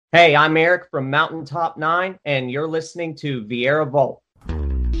Hey, I'm Eric from Mountaintop 9, and you're listening to Viera Vault. Grab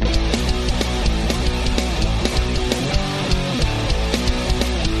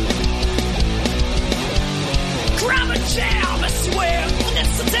a jam, I swear,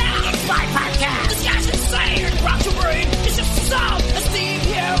 it's the down. It's my podcast. This guy's insane. Rock your brain. It's just a sound. It's the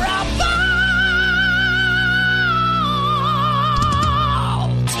Viera Vault.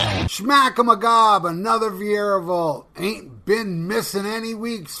 Schmack-a-magob, another Viera Vault. Ain't been missing any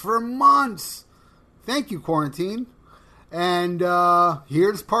weeks for months. Thank you, Quarantine. And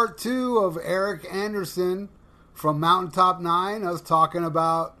here's part 2 of Eric Anderson from Mountaintop 9. Us talking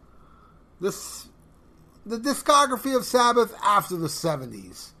about the discography of Sabbath after the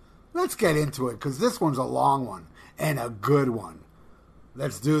 70s. Let's get into it, because this one's a long one and a good one.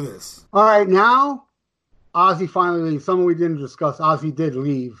 Let's do this. All right, now Ozzy finally leaves. Someone we didn't discuss, Ozzy did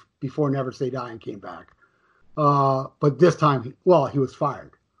leave before Never Say Die and came back. But this time, he was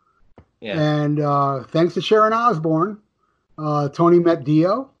fired. Yeah. And thanks to Sharon Osbourne, Tony met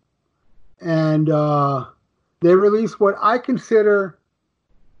Dio. And they released what I consider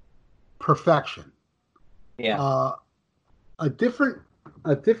perfection. Yeah. A different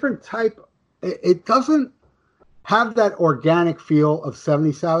type. It doesn't have that organic feel of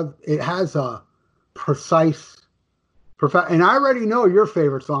 70s Sabbath. It has a precise, and I already know your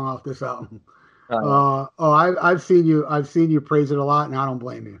favorite song off this album. I've seen you praise it a lot, and I don't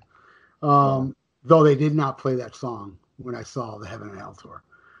blame you. Though they did not play that song when I saw the Heaven and Hell tour.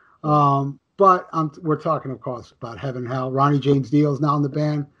 But we're talking, of course, about Heaven and Hell. Ronnie James Dio is now in the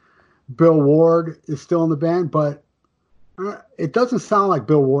band. Bill Ward is still in the band, but it doesn't sound like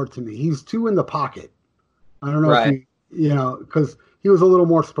Bill Ward to me. He's too in the pocket. I don't know if because he was a little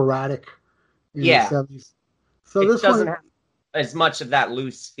more sporadic in the 70s. So this doesn't have as much of that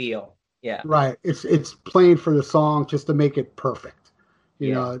loose feel. Yeah. Right. It's playing for the song just to make it perfect.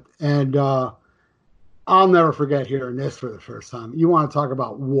 You know, and I'll never forget hearing this for the first time. You want to talk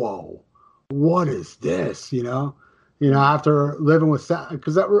about, whoa, what is this? You know, after living with,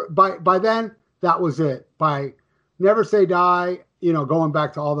 because by then that was it. By Never Say Die, going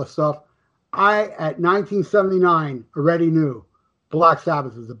back to all the stuff, at 1979 already knew Black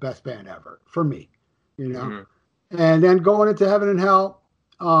Sabbath was the best band ever for me, And then going into Heaven and Hell,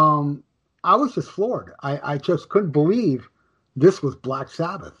 I was just floored. I just couldn't believe this was Black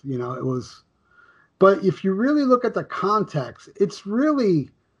Sabbath. It was. But if you really look at the context, it's really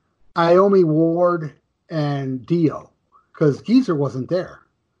Iommi, Ward, and Dio, because Geezer wasn't there.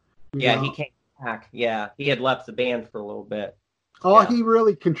 Yeah, he came back. Yeah, he had left the band for a little bit. All he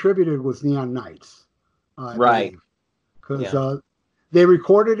really contributed was Neon Nights. Right. Because they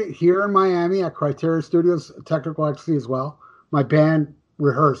recorded it here in Miami at Criteria Studios, Technical Ecstasy as well. My band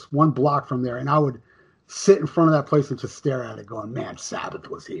rehearsed 1 block from there, and I would sit in front of that place and just stare at it going, man, Sabbath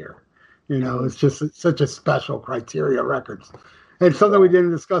was here. It's just such a special Criteria Records. And something we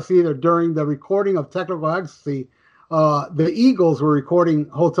didn't discuss either, during the recording of Technical Ecstasy, the Eagles were recording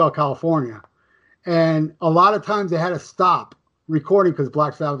Hotel California. And a lot of times they had to stop recording because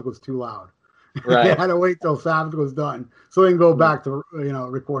Black Sabbath was too loud. Right. They had to wait till Sabbath was done so they can go back to,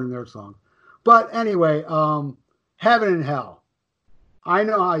 recording their song. But anyway, Heaven and Hell. I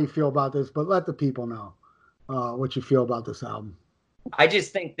know how you feel about this, but let the people know what you feel about this album. I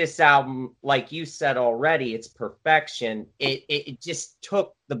just think this album, like you said already, it's perfection. It just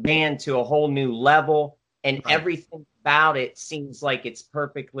took the band to a whole new level, and everything about it seems like it's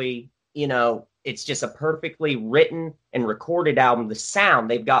perfectly, it's just a perfectly written and recorded album. The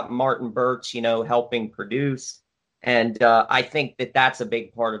sound, they've got Martin Birch, helping produce, and I think that's a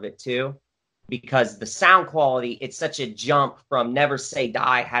big part of it too. Because the sound quality, it's such a jump from Never Say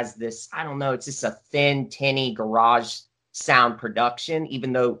Die has this, I don't know, it's just a thin, tinny garage sound production,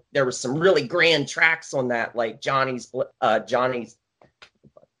 even though there were some really grand tracks on that, like Johnny Blade.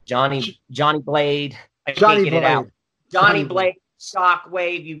 Johnny Blade,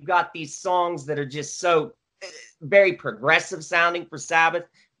 Shockwave. You've got these songs that are just so very progressive sounding for Sabbath,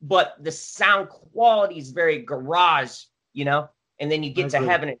 but the sound quality is very garage, and then you get to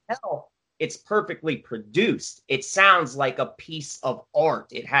Heaven and Hell. It's perfectly produced. It sounds like a piece of art.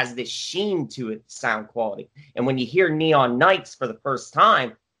 It has this sheen to it, sound quality. And when you hear Neon Nights for the first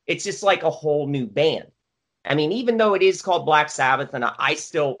time, it's just like a whole new band. I mean, even though it is called Black Sabbath, and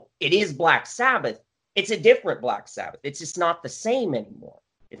it is Black Sabbath, it's a different Black Sabbath. It's just not the same anymore.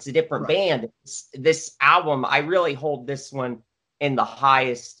 It's a different band. This album, I really hold this one in the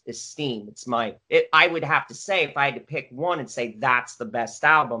highest esteem. I would have to say, if I had to pick one and say that's the best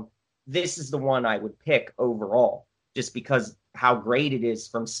album, this is the one I would pick overall, just because how great it is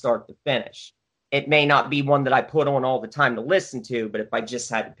from start to finish. it may not be one that I put on all the time to listen to, but if I just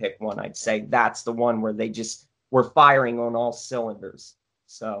had to pick one, I'd say that's the one where they just were firing on all cylinders.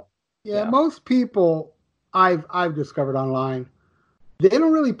 So yeah. Most people I've discovered online, they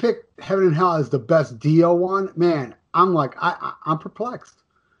don't really pick Heaven and Hell as the best Dio one. Man, I'm like, I'm perplexed.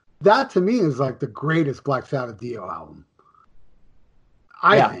 That to me is like the greatest Black Sabbath Dio album.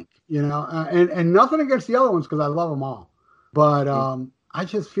 I think, and nothing against the other ones because I love them all. But I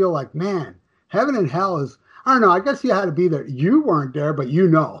just feel like, man, Heaven and Hell is, I don't know, I guess you had to be there. You weren't there, but you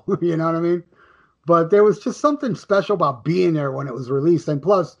know what I mean? But there was just something special about being there when it was released. And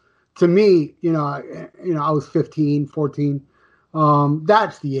plus, to me, I was 15, 14.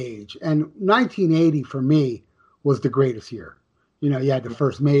 That's the age. And 1980 for me was the greatest year. You had the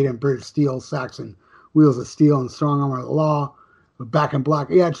First Maiden, British Steel, Saxon, Wheels of Steel, and Strong Arm of the Law, Back in Black.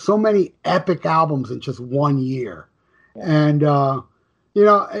 You had so many epic albums in just one year. And,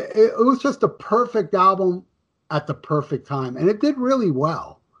 it was just a perfect album at the perfect time. And it did really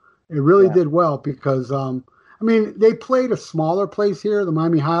well. It really did well because, they played a smaller place here, the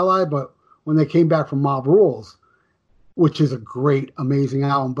Miami High Live, but when they came back from Mob Rules, which is a great, amazing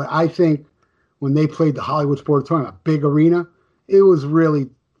album. But I think when they played the Hollywood Sportatorium, a big arena, it was really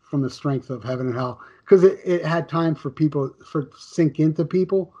from the strength of Heaven and Hell because it had time for people for sink into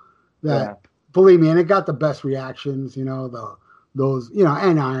people that believe me, and it got the best reactions. Those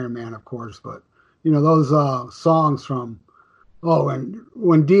and Iron Man, of course, but those songs from and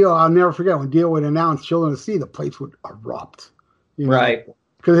when Dio, I'll never forget when Dio would announce Children of the Sea, the place would erupt, right?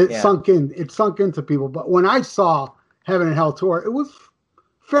 Because it sunk in, it sunk into people. But when I saw Heaven and Hell tour, it was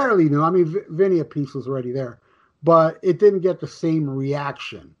fairly new. I mean, Vinny Appice was already there, but it didn't get the same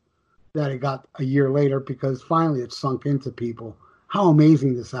reaction that it got a year later because finally it sunk into people how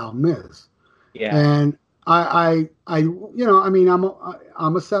amazing this album is. Yeah. And I'm a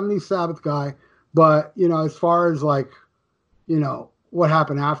 70s Sabbath guy, but as far as like, what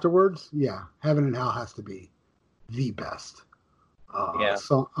happened afterwards, Heaven and Hell has to be the best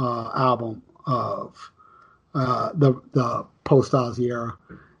album of the post Ozzy era.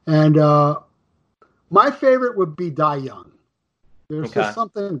 And my favorite would be Die Young. There's just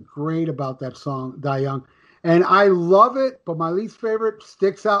something great about that song, Die Young. And I love it, but my least favorite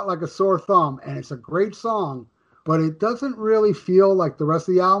sticks out like a sore thumb. And it's a great song, but it doesn't really feel like the rest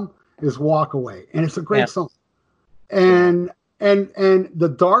of the album is Walk Away. And it's a great song. And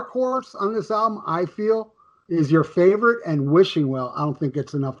the dark horse on this album, I feel, is your favorite, and Wishing Well. I don't think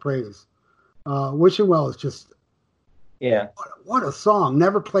it's enough praise. Wishing Well is just what a song.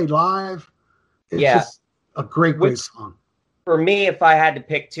 Never played live. It's just a great song. For me, if I had to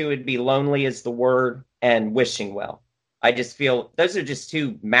pick two, it'd be Lonely Is the Word and Wishing Well. I just feel those are just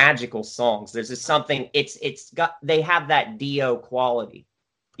two magical songs. There's just something they have that Dio quality,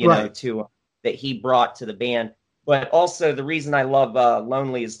 to that he brought to the band. But also the reason I love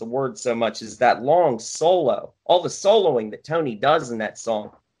Lonely Is the Word so much is that long solo. All the soloing that Tony does in that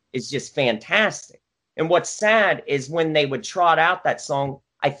song is just fantastic. And what's sad is when they would trot out that song,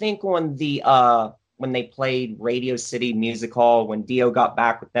 I think on the when they played Radio City Music Hall, when Dio got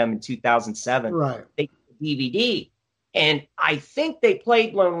back with them in 2007, they did the DVD. And I think they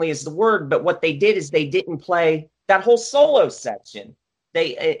played Lonely Is the Word, but what they did is they didn't play that whole solo section.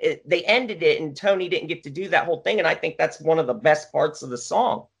 They ended it, and Tony didn't get to do that whole thing. And I think that's one of the best parts of the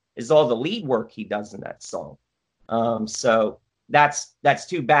song is all the lead work he does in that song. So that's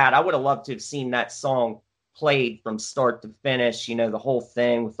too bad. I would have loved to have seen that song played from start to finish, the whole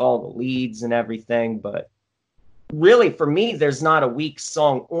thing with all the leads and everything. But really, for me, there's not a weak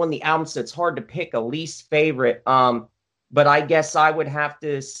song on the album, so it's hard to pick a least favorite. But I guess I would have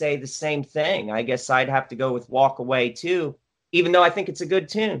to say the same thing. I guess I'd have to go with Walk Away too, even though I think it's a good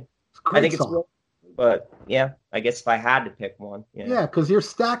tune. I think it's real, but I guess if I had to pick one. Yeah, because you're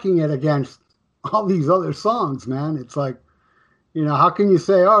stacking it against all these other songs, man. It's like, how can you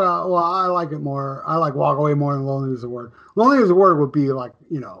say, oh, well, I like it more. I like Walk Away more than Lonely Is the Word. Lonely Is the Word would be like,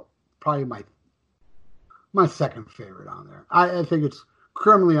 probably my second favorite on there. I think it's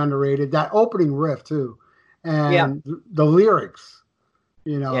criminally underrated. That opening riff too. And the lyrics,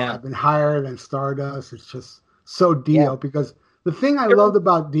 I've been higher than Stardust. It's just so Dio because the thing I loved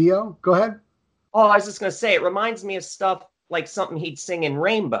about Dio, go ahead. Oh, I was just going to say, it reminds me of stuff like something he'd sing in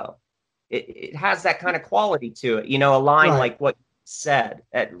Rainbow. It has that kind of quality to it. A line like what you said,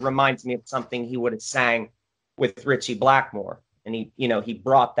 it reminds me of something he would have sang with Ritchie Blackmore. And he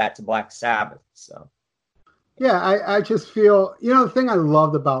brought that to Black Sabbath. So. Yeah, I just feel, the thing I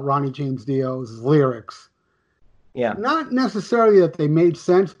loved about Ronnie James Dio's lyrics, not necessarily that they made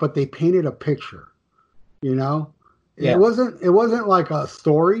sense, but they painted a picture, It wasn't like a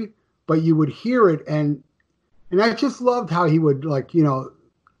story, but you would hear it, and I just loved how he would, like,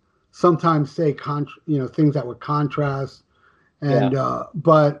 sometimes say things that would contrast, and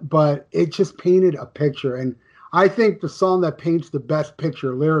but it just painted a picture. And I think the song that paints the best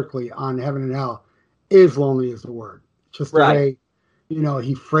picture lyrically on Heaven and Hell is "Lonely Is the Word." Just the way,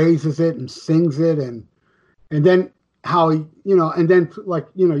 he phrases it and sings it, and then how and then, like,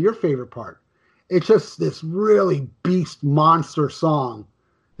 your favorite part. It's just this really beast monster song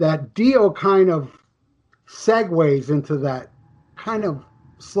that Dio kind of segues into that kind of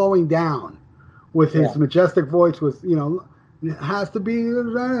slowing down with his majestic voice with, it has to be,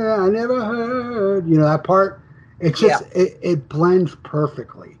 I never heard, that part. It's just, it blends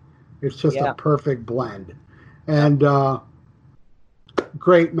perfectly. It's just a perfect blend. And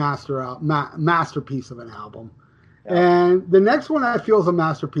great masterpiece of an album. Yeah. And the next one I feel is a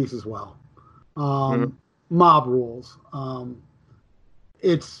masterpiece as well. Mob Rules.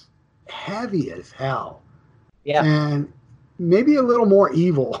 It's heavy as hell. Yeah. And maybe a little more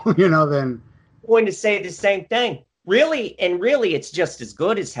evil, than. I'm going to say the same thing. Really, it's just as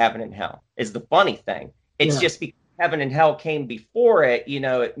good as Heaven and Hell, is the funny thing. It's just because Heaven and Hell came before it,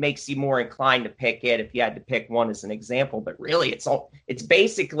 it makes you more inclined to pick it if you had to pick one as an example. But really, it's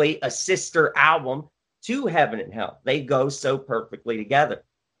basically a sister album to Heaven and Hell. They go so perfectly together.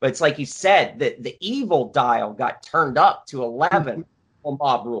 But it's like you said, the evil dial got turned up to 11 on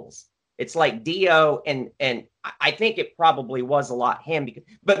Mob Rules. It's like Dio, and I think it probably was a lot him,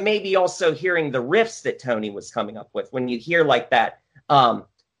 but maybe also hearing the riffs that Tony was coming up with. When you hear like that, the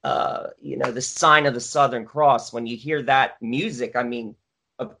Sign of the Southern Cross, when you hear that music, I mean,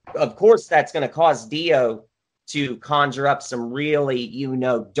 of course, that's going to cause Dio to conjure up some really,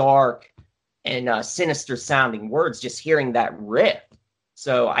 dark and sinister sounding words, just hearing that riff.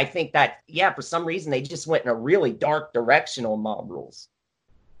 So I think that, for some reason, they just went in a really dark direction on Mob Rules.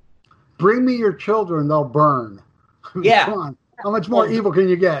 Bring me your children, they'll burn. Yeah. Come on. How much more evil can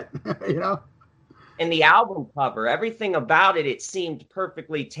you get? And the album cover, everything about it, it seemed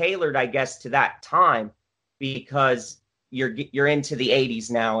perfectly tailored, I guess, to that time, because you're into the 80s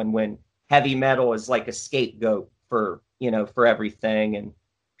now, and when heavy metal is like a scapegoat for everything, and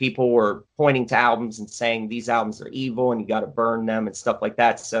people were pointing to albums and saying these albums are evil and you got to burn them and stuff like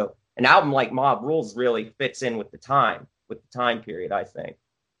that. So an album like Mob Rules really fits in with the time period, I think.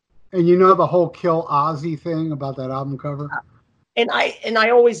 And the whole Kill Ozzy thing about that album cover? And I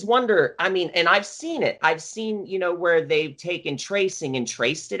always wonder, I mean, and I've seen it. I've seen, where they've taken tracing and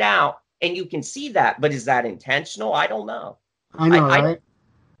traced it out, and you can see that. But is that intentional? I don't know. I know, right?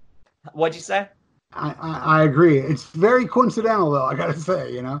 What'd you say? I agree. It's very coincidental, though, I got to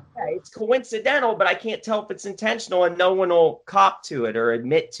say, Yeah, it's coincidental, but I can't tell if it's intentional, and no one will cop to it or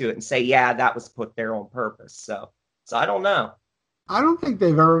admit to it and say, yeah, that was put there on purpose. So I don't know. I don't think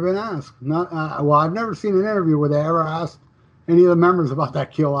they've ever been asked. I've never seen an interview where they ever asked any of the members about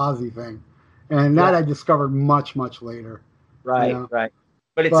that Kill Ozzy thing. And that I discovered much, much later. Right, right.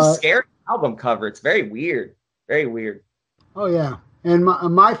 But it's a scary album cover. It's very weird. Very weird. Oh, yeah. And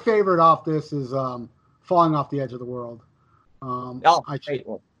my favorite off this is Falling Off the Edge of the World. Great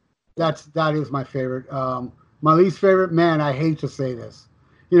one. That is my favorite. My least favorite, man, I hate to say this.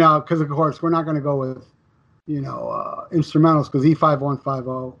 Because, of course, we're not going to go with instrumentals, because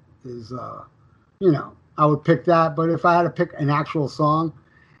E5150 is, I would pick that. But if I had to pick an actual song,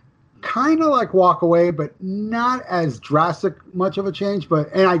 kind of like Walk Away, but not as drastic much of a change.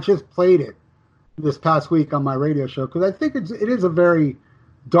 And I just played it this past week on my radio show, because I think it is a very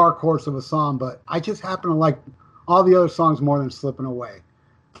dark horse of a song, but I just happen to like all the other songs more than Slipping Away.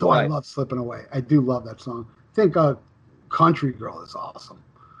 Though I love Slipping Away. I do love that song. I think Country Girl is awesome.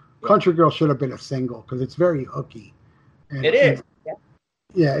 Country Girl should have been a single, because it's very hooky. It is.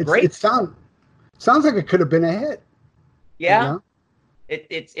 It sounds like it could have been a hit. Yeah.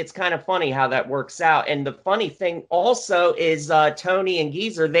 It's kind of funny how that works out. And the funny thing also is Tony and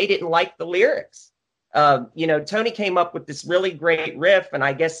Geezer, they didn't like the lyrics. Tony came up with this really great riff, and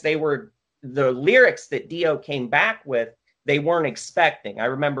I guess they were the lyrics that Dio came back with, they weren't expecting. I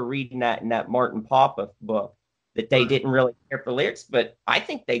remember reading that in that Martin Papa book, that they didn't really care for lyrics, but I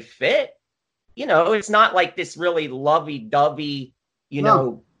think they fit. It's not like this really lovey-dovey,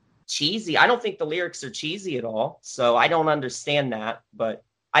 cheesy. I don't think the lyrics are cheesy at all, so I don't understand that. But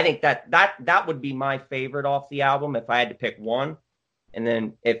I think that would be my favorite off the album if I had to pick one. And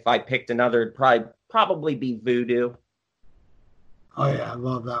then if I picked another, it'd probably be Voodoo. Oh yeah, I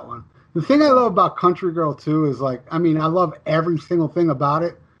love that one. The thing I love about Country Girl too is I love every single thing about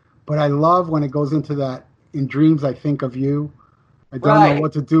it, but I love when it goes into that, in dreams I think of you. I don't know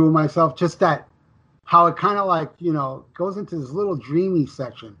what to do with myself. Just that, how it kind of goes into this little dreamy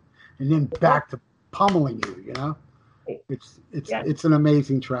section. and then back to pummeling you. You know, it's an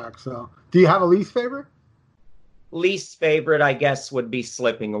amazing track. So, do you have a least favorite? Least favorite, I guess, would be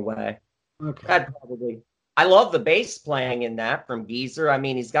Slipping Away. Okay. That probably. I love the bass playing in that from Geezer. I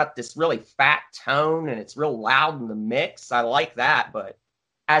mean, he's got this really fat tone and it's real loud in the mix. I like that, but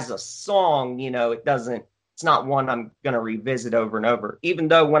as a song, you know, it's not one I'm going to revisit over and over. Even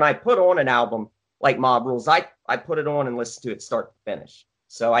though when I put on an album like Mob Rules, I put it on and listen to it start to finish.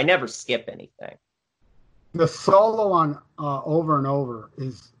 So I never skip anything. The solo on Over and Over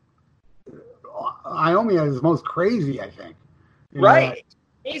is Iommi is most crazy, I think. Right.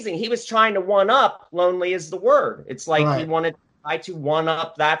 Amazing. He was trying to one up Lonely Is the Word. It's like he wanted to one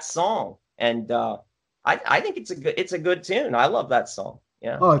up that song. And I think it's a good tune. I love that song.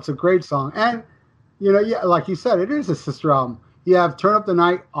 Yeah. Oh, it's a great song. And you know, yeah, like you said, it is a sister album. You have Turn Up the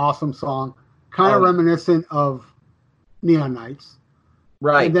Night, awesome song, kind of reminiscent of Neon Nights.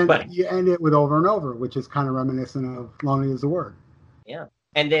 Right. And then you end it with Over and Over, which is kind of reminiscent of Lonely Is the Word. Yeah.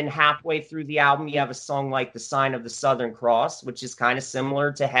 And then halfway through the album, you have a song like The Sign of the Southern Cross, which is kind of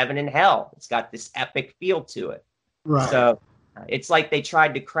similar to Heaven and Hell. It's got this epic feel to it. Right. So it's like they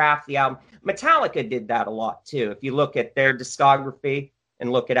tried to craft the album. Metallica did that a lot, too. If you look at their discography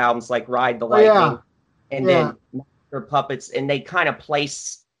and look at albums like Ride the Lightning and then Master Puppets, and they kind of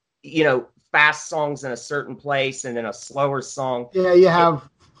place, you know, fast songs in a certain place and then a slower song. Yeah, you have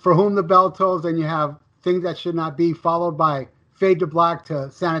For Whom the Bell Tolls, and you have Things That Should Not Be, followed by Fade to Black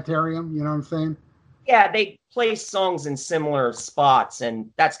to Sanitarium, you know what I'm saying? Yeah, they place songs in similar spots, and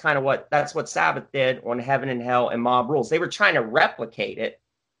that's what Sabbath did on Heaven and Hell and Mob Rules. They were trying to replicate it,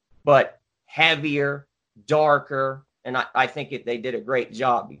 but heavier, darker, and I think they did a great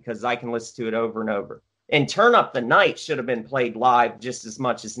job because I can listen to it over and over. And Turn Up the Night should have been played live just as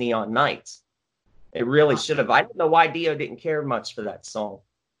much as Neon Nights. It really should have. I don't know why Dio didn't care much for that song.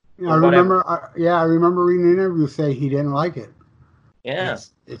 I remember reading an interview say he didn't like it. Yeah,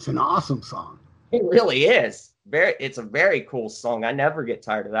 it's an awesome song. It really is. It's a very cool song. I never get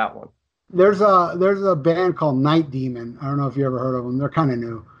tired of that one. There's a band called Night Demon. I don't know if you ever heard of them. They're kind of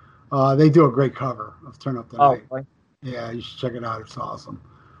new. They do a great cover of Turn Up the Night. Right. Yeah, you should check it out. It's awesome.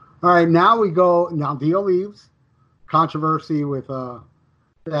 All right, now Dio leaves. Controversy with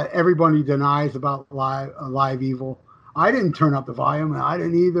that everybody denies about Live Evil. I didn't turn up the volume, and I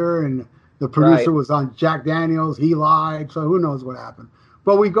didn't either, and the producer was on Jack Daniels. He lied, so who knows what happened.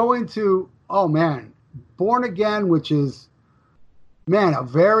 But we go into, Born Again, which is, a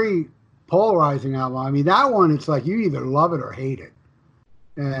very polarizing album. I mean, that one, it's like you either love it or hate it.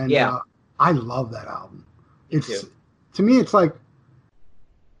 And I love that album. To me, it's like,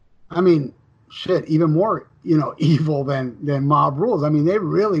 even more, evil than Mob Rules. I mean, they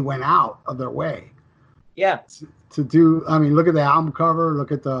really went out of their way. Yeah. To do, look at the album cover,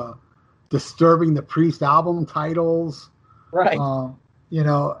 look at the Disturbing the Priest album titles. Right.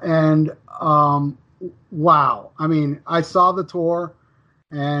 Wow. I mean, I saw the tour,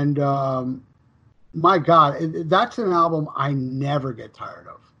 and my God, that's an album I never get tired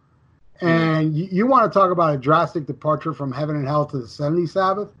of. And you want to talk about a drastic departure from Heaven and Hell to the 70s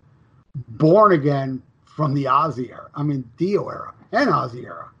Sabbath? Born Again from the Ozzy era. Dio era and Ozzy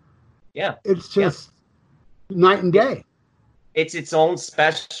era. Yeah. It's just night and day. It's its own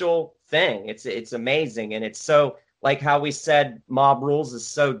special thing. It's amazing. And it's so, like how we said, Mob Rules is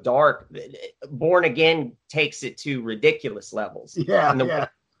so dark. Born Again takes it to ridiculous levels. Yeah. And the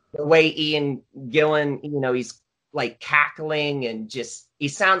way Ian Gillan, he's like cackling and just, he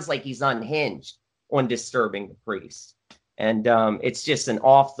sounds like he's unhinged on Disturbing the Priest. And it's just an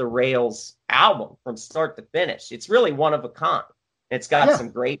off the rails album from start to finish. It's really one of a kind. It's got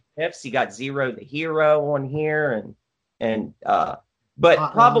some great riffs. You got Zero the Hero on here, but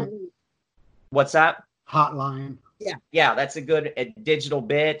Hotline. Probably what's that? Hotline. Yeah, that's a good. Digital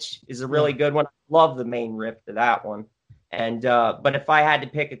Bitch is a really good one. I love the main riff to that one. And but if I had to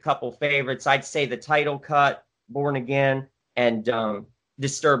pick a couple favorites, I'd say the title cut, Born Again, and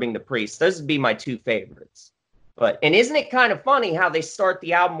Disturbing the Priest. Those would be my two favorites. And isn't it kind of funny how they start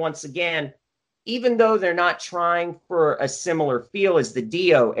the album once again, even though they're not trying for a similar feel as the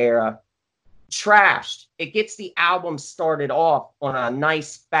Dio era, Trashed. It gets the album started off on a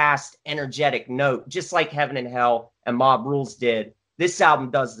nice, fast, energetic note, just like Heaven and Hell and Mob Rules did. This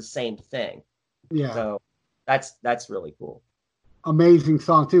album does the same thing. Yeah. So that's really cool. Amazing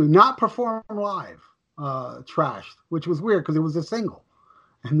song too. Not performed live, Trashed, which was weird because it was a single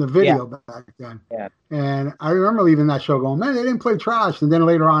in the video back then. Yeah. And I remember leaving that show going, man, they didn't play Trashed. And then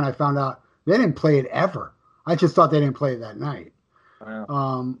later on I found out they didn't play it ever. I just thought they didn't play it that night.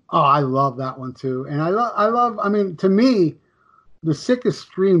 Wow. I love that one too. And I love, to me, the sickest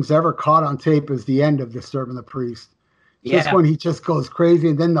screams ever caught on tape is the end of Disturbing the Priest. Just Yeah. when he just goes crazy,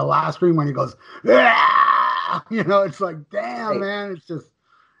 and then the last scream when he goes, "Ah!" It's like, damn, man, it's just.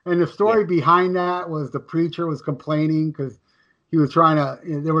 And the story behind that was the preacher was complaining because he was trying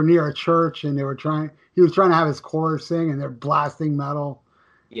to. They were near a church, and he was trying to have his chorus sing, and they're blasting metal.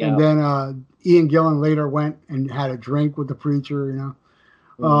 Yeah. And then Ian Gillan later went and had a drink with the preacher.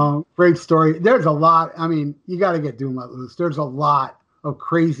 Great story. There's a lot. I mean, you got to get Doom Let Loose. There's a lot of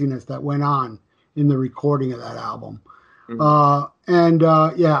craziness that went on in the recording of that album.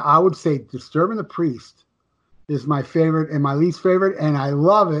 I would say Disturbing the Priest is my favorite and my least favorite, and I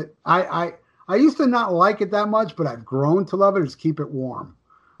love it. I used to not like it that much, but I've grown to love it. Is Keep It Warm.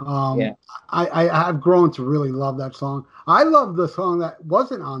 I've grown to really love that song. I love the song that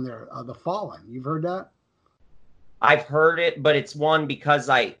wasn't on there, The Fallen. You've heard that? I've heard it, but it's one because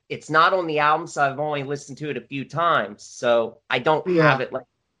it's not on the album, so I've only listened to it a few times, so I don't have it like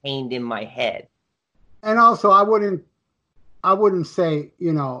pained in my head. And also, I wouldn't say,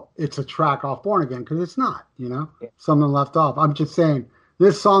 it's a track off Born Again, because it's not, something left off. I'm just saying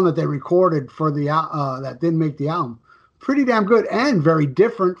this song that they recorded for the that didn't make the album, pretty damn good and very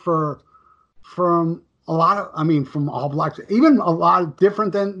different from a lot of, from All Blacks, even a lot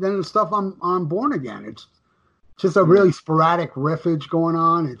different than the stuff on Born Again. It's just a really sporadic riffage going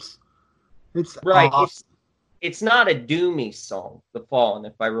on. It's right. It's not a doomy song, The Fallen,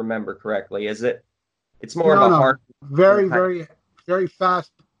 if I remember correctly, is it? It's more of a hard, very, very, very fast.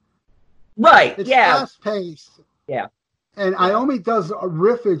 Right. It's fast paced. Yeah. And Iommi does a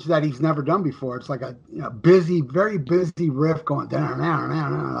riffage that he's never done before. It's like a busy, very busy riff going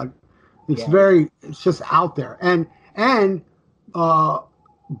down. It's just out there. And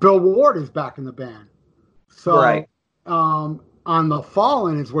Bill Ward is back in the band. So on The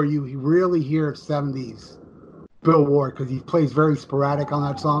Fallen is where you really hear 70s Bill Ward, because he plays very sporadic on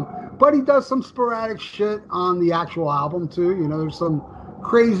that song, but he does some sporadic shit on the actual album too. There's some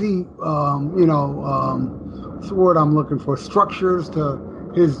crazy, what's the word I'm looking for? Structures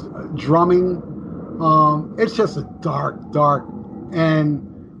to his drumming. It's just a dark, and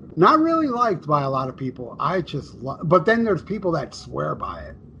not really liked by a lot of people. But then there's people that swear by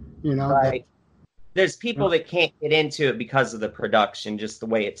it. Right. There's people that can't get into it because of the production, just the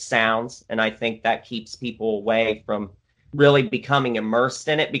way it sounds. And I think that keeps people away from really becoming immersed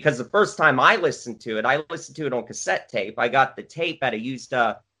in it. Because the first time I listened to it on cassette tape. I got the tape at a used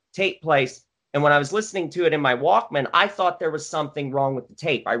tape place. And when I was listening to it in my Walkman, I thought there was something wrong with the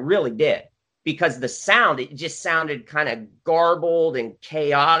tape. I really did. Because the sound, it just sounded kind of garbled and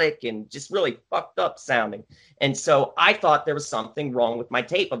chaotic and just really fucked up sounding. And so I thought there was something wrong with my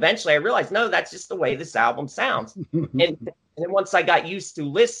tape. Eventually I realized, no, that's just the way this album sounds. and then once I got used to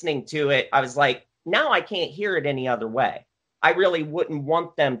listening to it, I was like, now I can't hear it any other way. I really wouldn't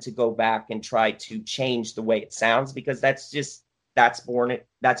want them to go back and try to change the way it sounds, because that's Born Again.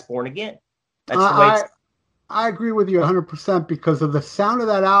 That's the way it's. I agree with you 100% because of the sound of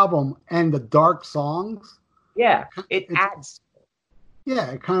that album and the dark songs. Yeah, it adds.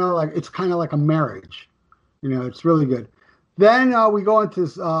 Yeah, it's kind of like a marriage. It's really good. Then we go into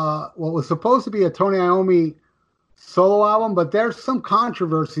what was supposed to be a Tony Iommi solo album, but there's some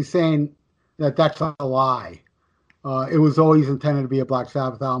controversy saying that that's a lie. It was always intended to be a Black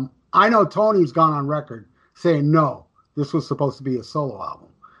Sabbath album. I know Tony's gone on record saying, no, this was supposed to be a solo album.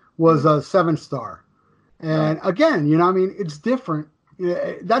 Was a 7-star. And again, it's different.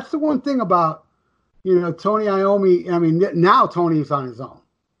 That's the one thing about, Tony Iommi. Now Tony's on his own.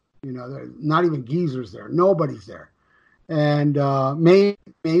 Not even Geezer's there. Nobody's there. And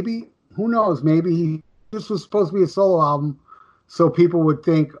maybe, who knows? Maybe this was supposed to be a solo album, so people would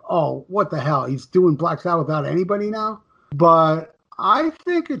think, oh, what the hell? He's doing Black Sabbath without anybody now? But I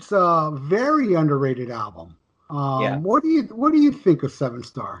think it's a very underrated album. What do you think of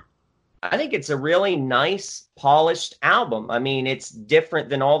 7-star? I think it's a really nice, polished album. It's different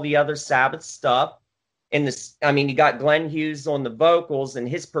than all the other Sabbath stuff. You got Glenn Hughes on the vocals, and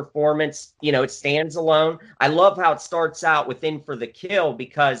his performance, it stands alone. I love how it starts out with In for the Kill,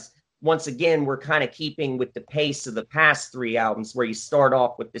 because once again, we're kind of keeping with the pace of the past 3 albums, where you start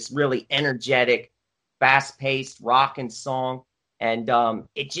off with this really energetic, fast-paced rockin' song. And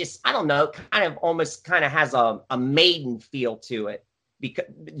it just, I don't know, almost has a Maiden feel to it. Because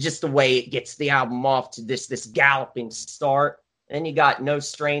just the way it gets the album off to this galloping start. And then you got No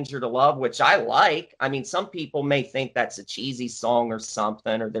Stranger to Love, which I like. Some people may think that's a cheesy song or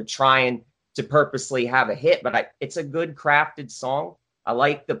something, or they're trying to purposely have a hit, but it's a good crafted song. I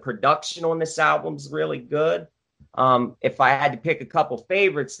like the production on this album's really good. If I had to pick a couple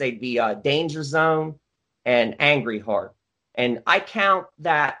favorites, they'd be Danger Zone and Angry Heart. And I count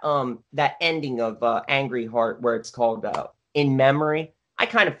that that ending of Angry Heart where it's called In Memory. I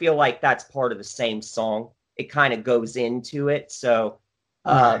kind of feel like that's part of the same song. It kind of goes into it. So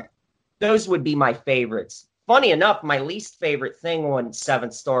those would be my favorites. Funny enough, my least favorite thing on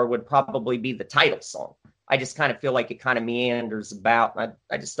Seventh Star would probably be the title song. I just kind of feel like it kind of meanders about.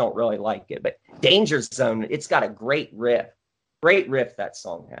 I just don't really like it. But Danger Zone, it's got a great riff. Great riff that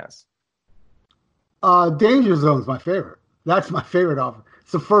song has. Danger Zone's my favorite. That's my favorite off.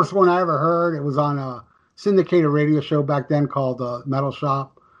 It's the first one I ever heard. It was on a syndicated radio show back then called Metal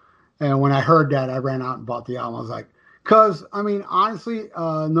Shop. And when I heard that, I ran out and bought the album. I was like, because, I mean, honestly,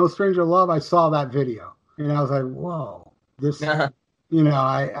 No Stranger Love, I saw that video. And I was like, whoa, this, you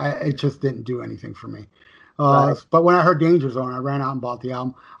know, it just didn't do anything for me. Right. But when I heard Danger Zone, I ran out and bought the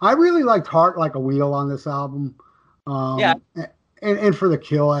album. I really liked Heart Like a Wheel on this album. Yeah. And For the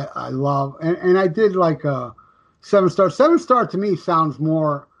Kill, I love. And I did like Seven Star. Seven Star to me sounds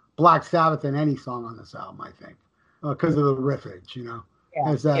more Black Sabbath than any song on this album, I think, because of the riffage, you know.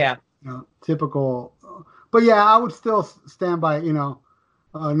 Yeah. As that, you know, typical. But yeah, I would still stand by, you know,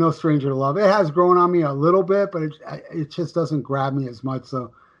 No Stranger to Love. It has grown on me a little bit, but it just doesn't grab me as much.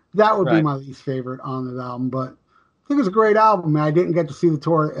 So that would be my least favorite on the album. But I think it's a great album. I didn't get to see the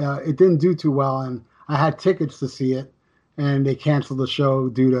tour. It didn't do too well, and I had tickets to see it, and they canceled the show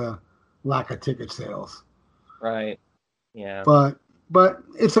due to lack of ticket sales. Right. Yeah. But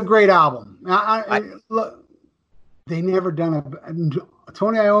it's a great album. Look, they never done a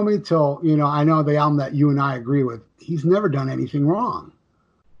Tony Iommi till, you know, I know the album that you and I agree with. He's never done anything wrong.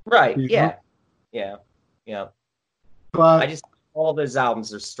 Right. Yeah. But I just, all those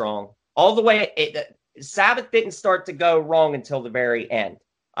albums are strong. All the way, Sabbath didn't start to go wrong until the very end,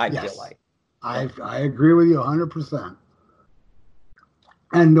 I feel like. I agree with you 100%.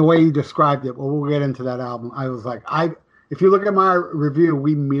 And the way you described it, well, we'll get into that album. I was like, if you look at my review,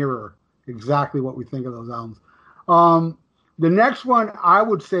 we mirror exactly what we think of those albums. The next one I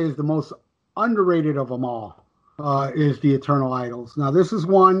would say is the most underrated of them all, is The Eternal Idols. Now, this is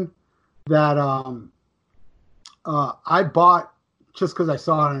one that I bought just because I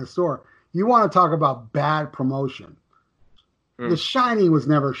saw it in the store. You want to talk about bad promotion. The Shining was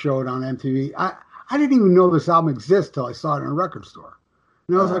never showed on MTV. I didn't even know this album exists till I saw it in a record store.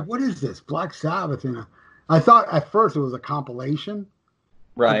 And I was like, what is this? Black Sabbath. I thought at first it was a compilation.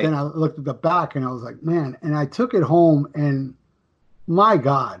 Right. But then I looked at the back and I was like, man. And I took it home and my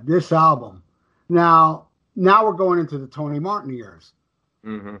God, this album. Now we're going into the Tony Martin years.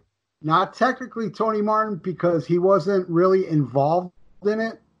 Mm-hmm. Not technically Tony Martin because he wasn't really involved in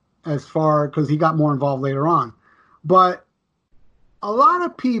it because he got more involved later on. But a lot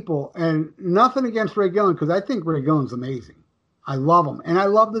of people, and nothing against Ray Gillen, because I think Ray Gillen's amazing. I love him. And I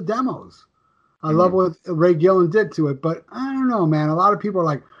love the demos. I love what Ray Gillen did to it. But I don't know, man. A lot of people are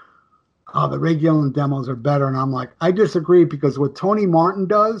like, oh, the Ray Gillen demos are better. And I'm like, I disagree because what Tony Martin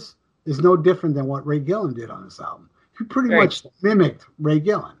does is no different than what Ray Gillen did on this album. He pretty much mimicked Ray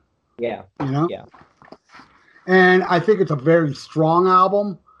Gillen. Yeah. You know? Yeah. And I think it's a very strong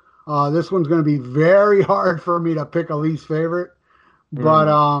album. This one's going to be very hard for me to pick a least favorite. But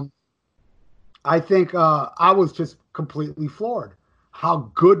I think I was just completely floored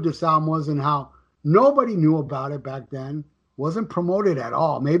how good this album was and how nobody knew about it back then. Wasn't promoted at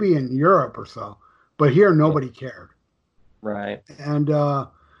all. Maybe in Europe or so. But here, nobody cared. Right. And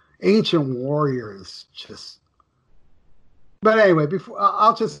Ancient Warriors just... But anyway,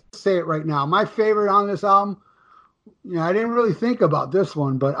 I'll just say it right now. My favorite on this album, you know, I didn't really think about this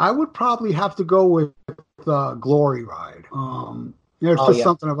one, but I would probably have to go with Glory Ride. There's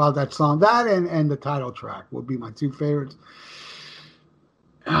something about that song. That and the title track would be my two favorites.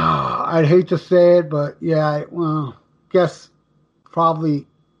 I'd hate to say it, but yeah, guess probably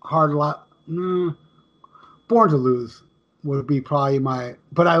Hard Lot. Born to Lose would be probably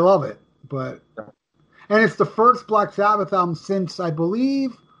but I love it. And it's the first Black Sabbath album since, I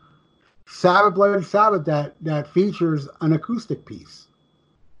believe, Sabbath, Bloody Sabbath that features an acoustic piece.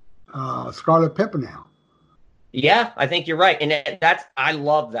 Scarlet Pimpernel. Yeah, I think you're right. And I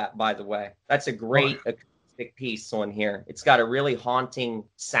love that, by the way. That's a great acoustic piece on here. It's got a really haunting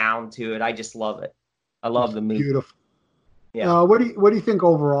sound to it. I just love it. I love the music. Beautiful. Yeah. What do you think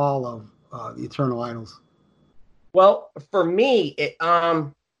overall of The Eternal Idols? Well, for me,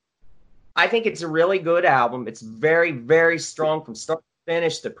 I think it's a really good album. It's very, very strong from start to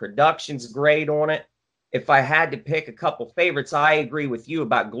finish. The production's great on it. If I had to pick a couple favorites, I agree with you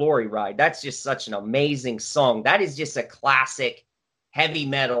about Glory Ride. That's just such an amazing song. That is just a classic heavy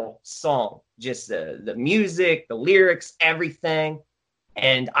metal song. Just the music, the lyrics, everything.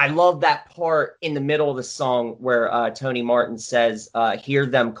 And I love that part in the middle of the song where Tony Martin says, hear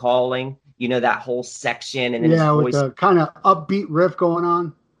them calling, you know, that whole section. And then his with voice. the kind of upbeat riff going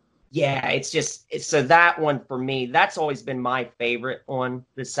on. Yeah, so that one for me, that's always been my favorite on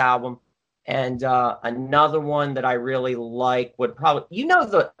this album. And another one that I really like would probably, you know,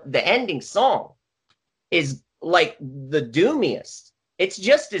 the ending song is like the doomiest. It's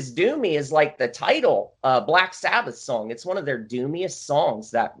just as doomy as like the title Black Sabbath song. It's one of their doomiest songs,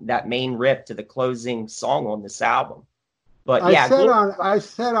 that main riff to the closing song on this album. But I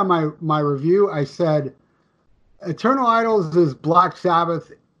said on my review, I said Eternal Idols is Black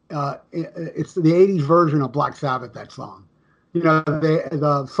Sabbath. It's the 80s version of Black Sabbath, that song. You know,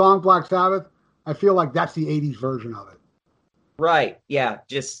 the song Black Sabbath, I feel like that's the 80s version of it. Right. Yeah.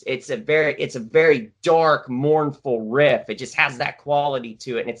 Just it's a very dark, mournful riff. It just has that quality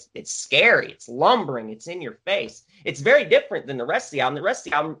to it. And it's scary. It's lumbering. It's in your face. It's very different than the rest of the album. The rest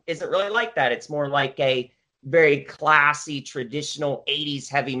of the album isn't really like that. It's more like a very classy, traditional 80s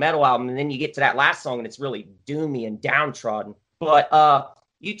heavy metal album. And then you get to that last song and it's really doomy and downtrodden. But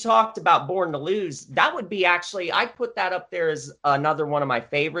you talked about Born to Lose. That would be actually, I put that up there as another one of my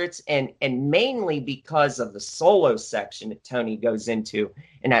favorites, and mainly because of the solo section that Tony goes into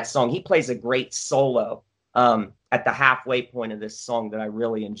in that song. He plays a great solo at the halfway point of this song that I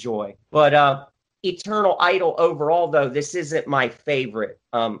really enjoy. But Eternal Idol overall, though, this isn't my favorite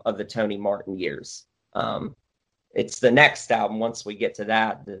of the Tony Martin years. It's the next album, once we get to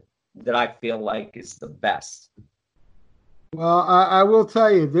that I feel like is the best. Well, I will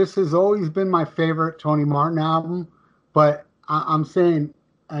tell you, this has always been my favorite Tony Martin album, but I'm saying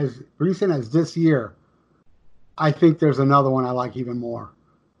as recent as this year, I think there's another one I like even more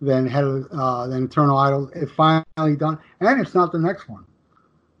than Eternal Idol. It finally done, and it's not the next one.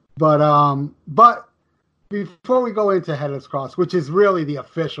 But before we go into Headless Cross, which is really the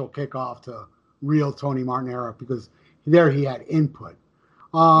official kickoff to real Tony Martin era, because there he had input.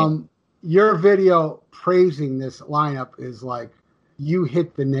 Your video praising this lineup is like, you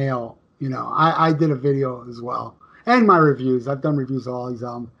hit the nail. You know, I did a video as well, and my reviews. I've done reviews of all these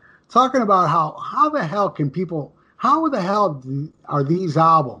albums, talking about how the hell are these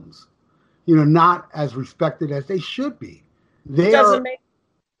albums, you know, not as respected as they should be. It doesn't make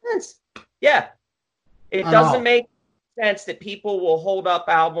sense. Yeah, it doesn't make sense that people will hold up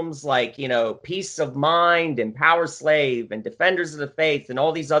albums like, you know, Peace of Mind and Power Slave and Defenders of the Faith and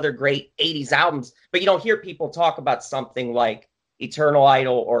all these other great 80s albums, but you don't hear people talk about something like Eternal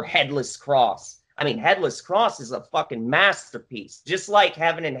Idol or Headless Cross. I mean, Headless Cross is a fucking masterpiece, just like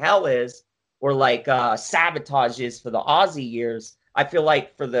Heaven and Hell is, or like Sabotage is for the Ozzy years. I feel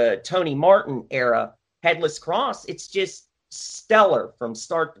like for the Tony Martin era, Headless Cross, it's just stellar from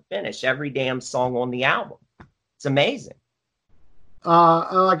start to finish. Every damn song on the album. It's amazing.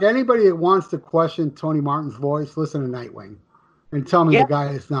 Like anybody that wants to question Tony Martin's voice, listen to Nightwing and tell me the guy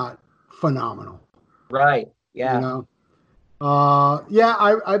is not phenomenal. Right. Yeah. You know?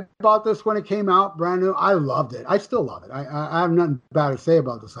 I bought this when it came out, brand new. I loved it. I still love it. I have nothing bad to say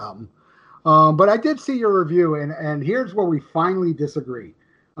about this album. But I did see your review, and here's where we finally disagree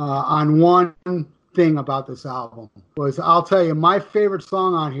on one thing about this album. I'll tell you, my favorite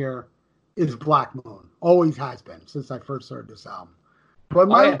song on here is Black Moon. Always has been since I first heard this album. But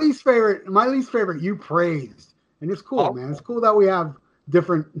my least favorite you praised. And it's cool, man. It's cool that we have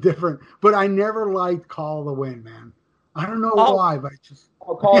different, but I never liked Call of the Wind, man. I don't know why, but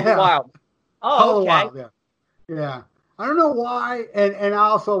Call of the Wild. Oh, okay. Yeah. I don't know why. And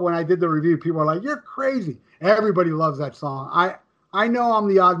also when I did the review, people were like, "You're crazy." Everybody loves that song. I know I'm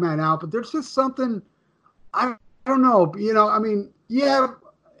the odd man out, but there's just something, I don't know. You know, I mean, yeah.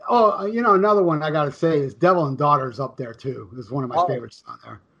 Oh, you know, another one I got to say is Devil and Daughters up there, too. It's one of my favorites on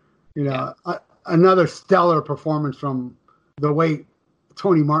there. You know, another stellar performance from the way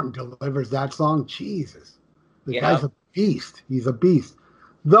Tony Martin delivers that song. Jesus. The guy's a beast. He's a beast.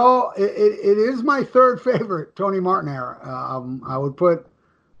 Though it is my third favorite Tony Martin era album. I would put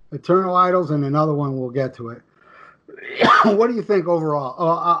Eternal Idols and another one. We'll get to it. What do you think overall? Oh,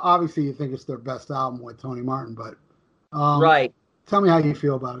 obviously, you think it's their best album with Tony Martin, but right. Tell me how you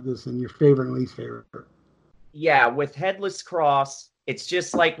feel about this and your favorite and least favorite. Yeah, with Headless Cross, it's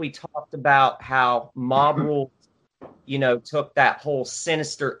just like we talked about how Mob Rules, you know, took that whole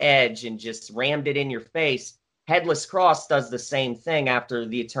sinister edge and just rammed it in your face. Headless Cross does the same thing after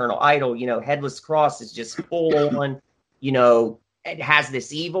the Eternal Idol. You know, Headless Cross is just full on, you know, it has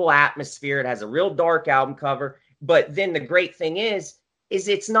this evil atmosphere. It has a real dark album cover. But then the great thing is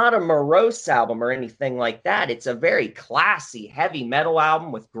it's not a morose album or anything like that. It's a very classy, heavy metal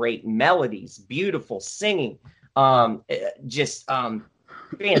album with great melodies, beautiful singing,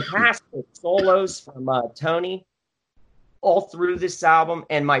 fantastic solos from Tony all through this album.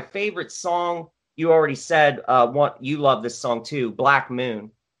 And my favorite song, you already said, you love this song too, Black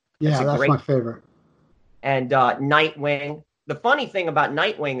Moon. Yeah, that's my favorite. And Nightwing. The funny thing about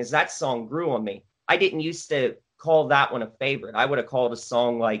Nightwing is that song grew on me. I didn't used to call that one a favorite. I would have called a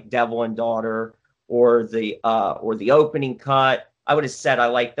song like Devil and Daughter or the opening cut. I would have said I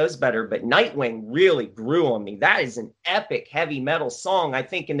like those better, but Nightwing really grew on me. That is an epic heavy metal song. I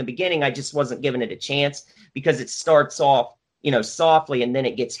think in the beginning I just wasn't giving it a chance because it starts off, softly and then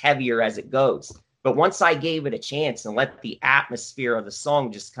it gets heavier as it goes. But once I gave it a chance and let the atmosphere of the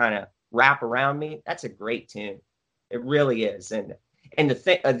song just kind of wrap around me, that's a great tune. It really is. And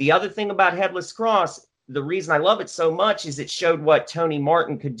the other thing about Headless Cross, the reason I love it so much is it showed what Tony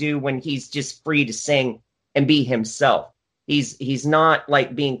Martin could do when he's just free to sing and be himself. He's not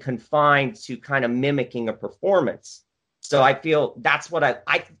like being confined to kind of mimicking a performance. So I feel that's what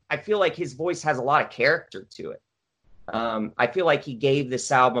I feel like his voice has a lot of character to it. I feel like he gave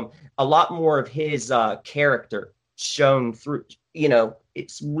this album a lot more of his character shown through,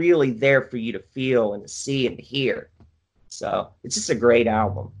 it's really there for you to feel and to see and to hear. So it's just a great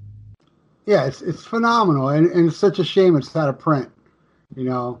album. Yeah, it's phenomenal. And it's such a shame it's out of print.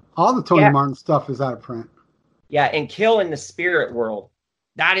 All the Tony Martin stuff is out of print. Yeah, and Kill in the Spirit World.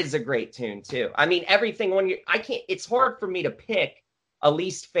 That is a great tune too. I mean, everything it's hard for me to pick a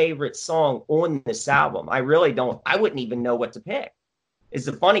least favorite song on this album. I really don't. I wouldn't even know what to pick. Is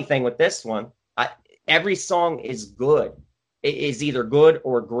the funny thing with this one. Every song is good. It is either good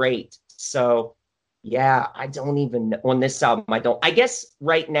or great. So, yeah, I don't even, on this album, I guess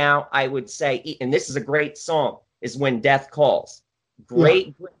right now I would say, and this is a great song, is When Death Calls.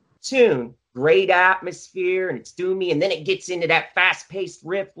 Great tune, great atmosphere, and it's doomy, and then it gets into that fast-paced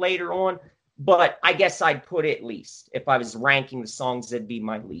riff later on. But I guess I'd put it least. If I was ranking the songs, that'd be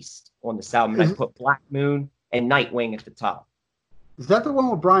my least on this album. And I'd put Black Moon and Nightwing at the top. Is that the one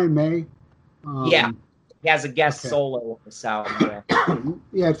with Brian May? Yeah. He has a guest solo on this album. Yeah.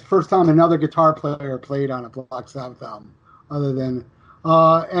 Yeah, it's the first time another guitar player played on a Black Sabbath album, other than,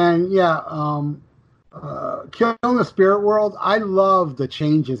 Kill in the Spirit World. I love the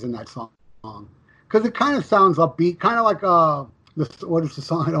changes in that song because it kind of sounds upbeat, kind of like what is the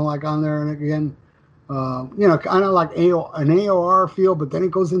song I don't like on there? And again, kind of like an AOR feel, but then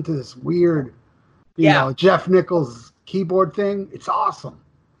it goes into this weird, Jeff Nichols keyboard thing. It's awesome.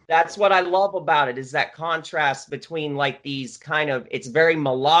 That's what I love about it, is that contrast between like these kind of, it's very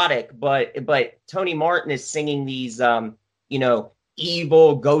melodic, but Tony Martin is singing these,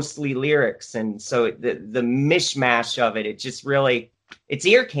 evil, ghostly lyrics. And so the mishmash of it, it just really, it's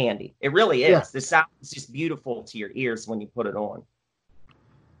ear candy. It really is. Yeah. The sound is just beautiful to your ears when you put it on.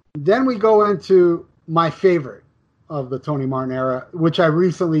 Then we go into my favorite of the Tony Martin era, which I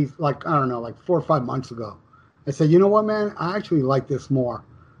recently, 4 or 5 months ago, I said, you know what, man, I actually like this more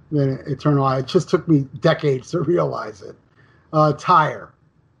than Eternal Eye. It just took me decades to realize it. Tire.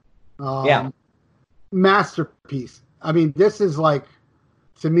 Masterpiece. I mean, this is like,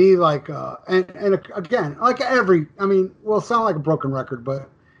 to me, like, and again, like we'll sound like a broken record, but,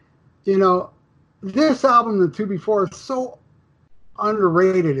 this album, the two before, is so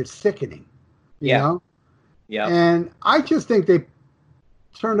underrated, it's sickening. You know? Yeah. And I just think they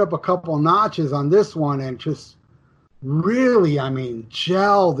turned up a couple notches on this one and just really,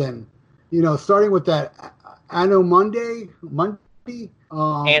 gelled and, starting with that Anno Monday.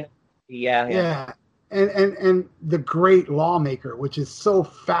 Yeah. And the Great Lawmaker, which is so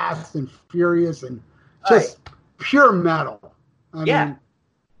fast and furious and just pure metal. I mean,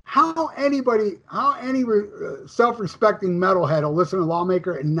 how any self-respecting metalhead will listen to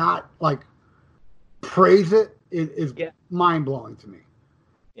Lawmaker and not praise it is mind-blowing to me.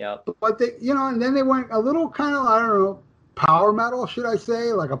 Yeah. But they, and then they went a little kind of, I don't know, power metal, should I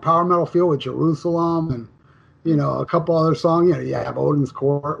say, like a power metal feel with Jerusalem and, a couple other songs. You have Odin's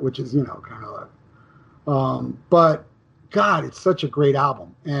Court, which is, kind of like, but God, it's such a great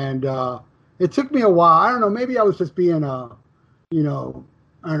album. And it took me a while. I don't know, maybe I was just being trying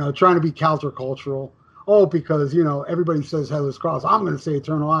to be countercultural. Oh, because, everybody says Headless Cross. I'm going to say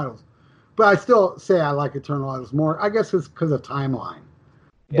Eternal Idols. But I still say I like Eternal Idols more. I guess it's because of timeline.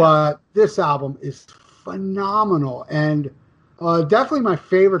 Yeah. But this album is phenomenal. And definitely my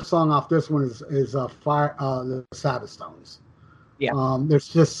favorite song off this one is Fire, the Sabbath Stones. Yeah. There's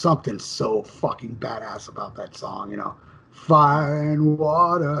just something so fucking badass about that song, Fire and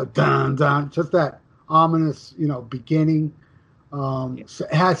water, dun, dun. Just that ominous, beginning. It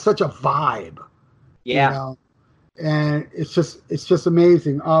has such a vibe. Yeah. And it's just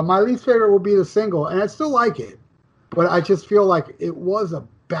amazing. My least favorite will be the single, and I still like it. but I just feel like it was a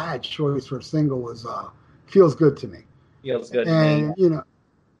bad choice for a single. Was Feels Good to Me. Feels good to And me. you know,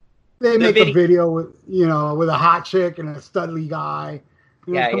 they make a video with with a hot chick and a studly guy.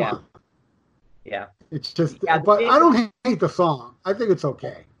 Come on. Yeah. It's just, but I don't hate the song. I think it's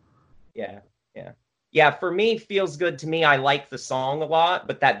okay. Yeah. For me, Feels Good to Me. I like the song a lot,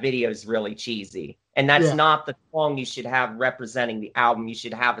 but that video is really cheesy. And that's not the song you should have representing the album. You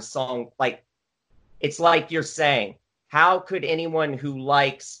should have a song like, it's like you're saying, how could anyone who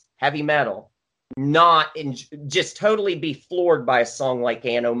likes heavy metal not just totally be floored by a song like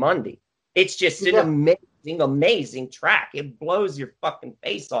Anno Mundi? It's just an amazing track. It blows your fucking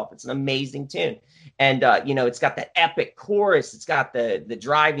face off. It's an amazing tune. And, it's got that epic chorus. It's got the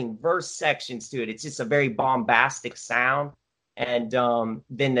driving verse sections to it. It's just a very bombastic sound. And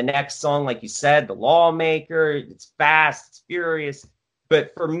then the next song, like you said, The Lawmaker, it's fast, it's furious.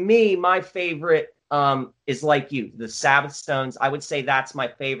 But for me, my favorite is like you, the Sabbath Stones. I would say that's my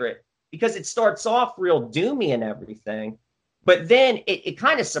favorite because it starts off real doomy and everything. But then it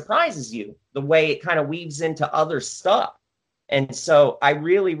kind of surprises you the way it kind of weaves into other stuff. And so I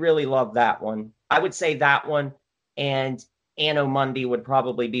really, really love that one. I would say that one and Anno Mundi would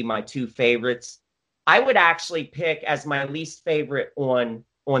probably be my two favorites. I would actually pick as my least favorite on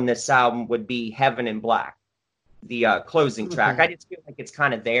this album would be Heaven in Black, the closing track. I just feel like it's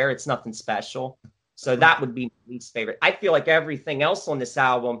kind of there. It's nothing special. So that would be my least favorite. I feel like everything else on this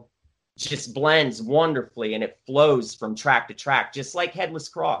album just blends wonderfully and it flows from track to track, just like Headless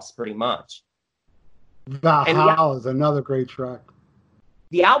Cross, pretty much. Valhalla is another great track.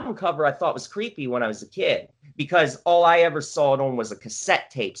 The album cover I thought was creepy when I was a kid because all I ever saw it on was a cassette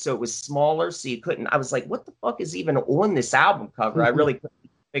tape. So it was smaller, so you couldn't. I was like, what the fuck is even on this album cover? I really couldn't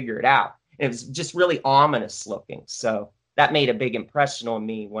figure it out. And it was just really ominous looking. So that made a big impression on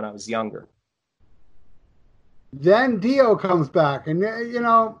me when I was younger. Then Dio comes back. And,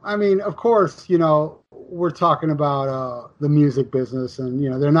 of course, we're talking about the music business. And,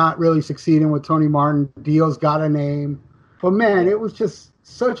 they're not really succeeding with Tony Martin. Dio's got a name. But, man, it was just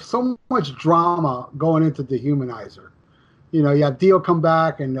so much drama going into Dehumanizer. You have Dio come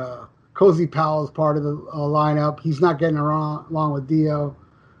back and Cozy Powell is part of the lineup. He's not getting along with Dio.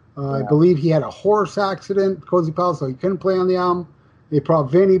 I believe he had a horse accident, Cozy Powell, so he couldn't play on the album. They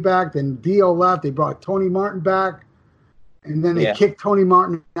brought Vinny back, then Dio left. They brought Tony Martin back, and then they kicked Tony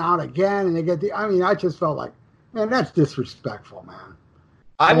Martin out again. And I just felt like, man, that's disrespectful, man.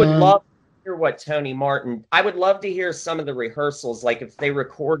 I would love to hear what Tony Martin. I would love to hear some of the rehearsals, like if they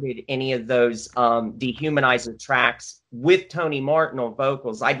recorded any of those Dehumanizer tracks with Tony Martin on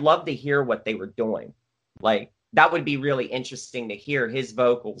vocals. I'd love to hear what they were doing. Like that would be really interesting to hear his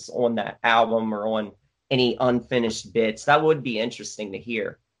vocals on that album or on any unfinished bits. That would be interesting to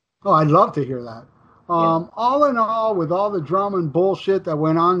hear. Oh, I'd love to hear that. All in all, with all the drama and bullshit that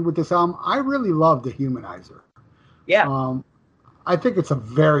went on with this album, I really love Dehumanizer. Yeah. I think it's a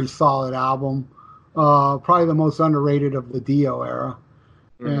very solid album. Probably the most underrated of the Dio era.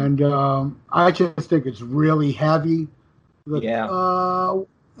 Mm-hmm. And I just think it's really heavy.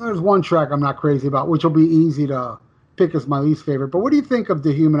 There's one track I'm not crazy about, which will be easy to pick as my least favorite. But what do you think of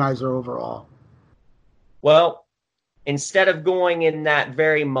Dehumanizer overall? Well, instead of going in that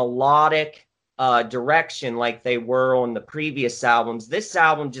very melodic direction like they were on the previous albums, this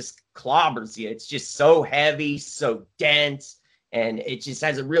album just clobbers you. It's just so heavy, so dense, and it just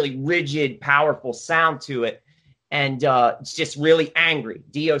has a really rigid, powerful sound to it. And it's just really angry.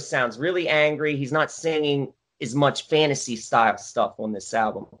 Dio sounds really angry. He's not singing as much fantasy-style stuff on this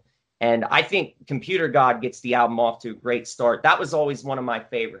album. And I think Computer God gets the album off to a great start. That was always one of my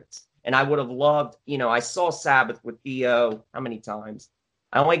favorites. And I would have loved, I saw Sabbath with Dio how many times?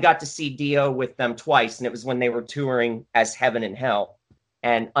 I only got to see Dio with them twice, and it was when they were touring as Heaven and Hell.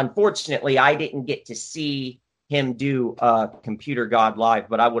 And unfortunately, I didn't get to see him do Computer God live,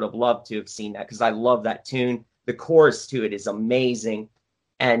 but I would have loved to have seen that because I love that tune. The chorus to it is amazing.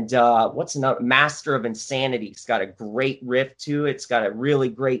 And what's another? Master of Insanity's got a great riff to it. It's got a really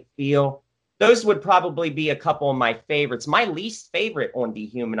great feel. Those would probably be a couple of my favorites. My least favorite on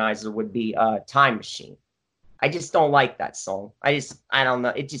Dehumanizer would be Time Machine. I just don't like that song. I don't know.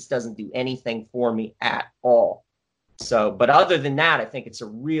 It just doesn't do anything for me at all. So, but other than that, I think it's a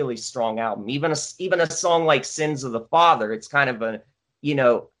really strong album. Even a song like Sins of the Father, it's kind of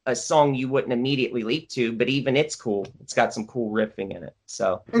a song you wouldn't immediately leap to, but even it's cool. It's got some cool riffing in it.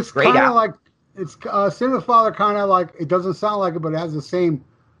 So it's great album. Like it's Sin of the Father, kind of like, it doesn't sound like it, but it has the same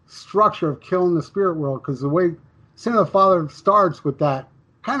structure of Killing the Spirit World, because the way Sin of the Father starts with that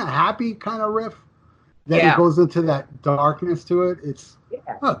kind of happy kind of riff, then it goes into that darkness to it. It's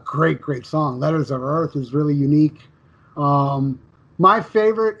a great song. Letters of Earth is really unique. My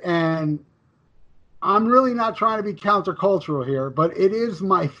favorite, and I'm really not trying to be countercultural here, but it is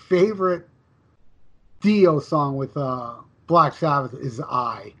my favorite Dio song with Black Sabbath is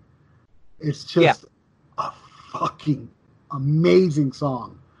I. It's just a fucking amazing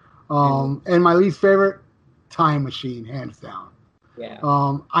song. And my least favorite, Time Machine, hands down. Yeah.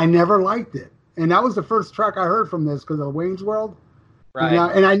 I never liked it. And that was the first track I heard from this because of Wayne's World. Right.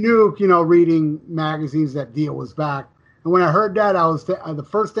 And I knew, reading magazines that Dio was back. And when I heard that, I was the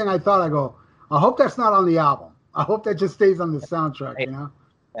first thing I thought, I go, I hope that's not on the album. I hope that just stays on the soundtrack,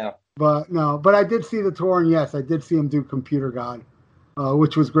 Yeah. But no, but I did see the tour, and yes, I did see him do Computer God,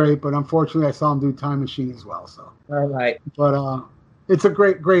 which was great. But unfortunately, I saw him do Time Machine as well. So. All right. But it's a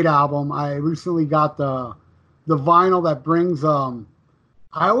great album. I recently got the vinyl that brings.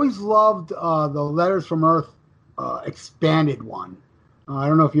 I always loved the Letters from Earth expanded one. I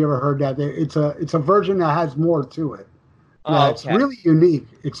don't know if you ever heard that. It's a version that has more to it. It's really unique.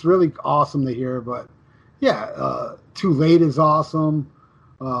 It's really awesome to hear. But yeah, Too Late is awesome.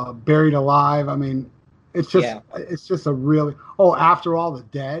 Buried Alive. I mean, it's just a really. Oh, After All the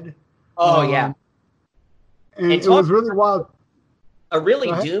Dead. Oh yeah. And it was really wild. A really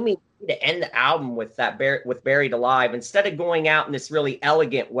doomy to end the album with that with Buried Alive, instead of going out in this really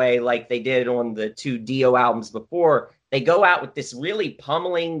elegant way like they did on the two Dio albums before. They go out with this really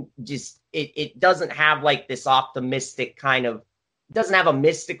pummeling, just it doesn't have like this optimistic kind of, it doesn't have a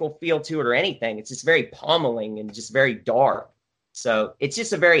mystical feel to it or anything. It's just very pummeling and just very dark. So it's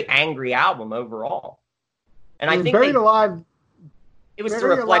just a very angry album overall. And I think Buried Alive. It was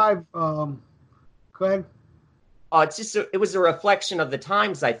Buried Alive. Go ahead. It was a reflection of the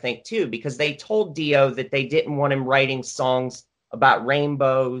times, I think, too, because they told Dio that they didn't want him writing songs about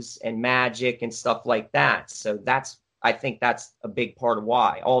rainbows and magic and stuff like that. So I think that's a big part of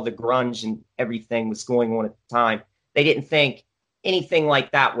why all the grunge and everything was going on at the time. They didn't think anything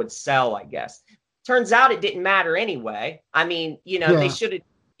like that would sell, I guess. Turns out it didn't matter anyway. I mean, they should have,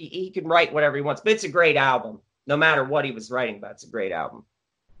 he could write whatever he wants, but it's a great album. No matter what he was writing about, it's a great album.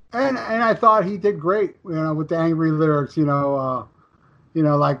 And I thought he did great, with the angry lyrics, I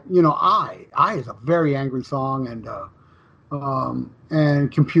is a very angry song,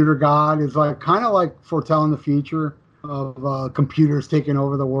 and Computer God is like kind of like foretelling the future of computers taking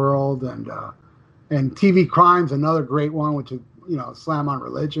over the world, and TV Crime's another great one, which is slam on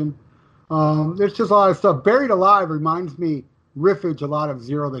religion. There's just a lot of stuff. Buried Alive reminds me riffage a lot of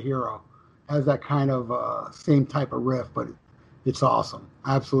Zero the Hero, has that kind of same type of riff, but it's awesome.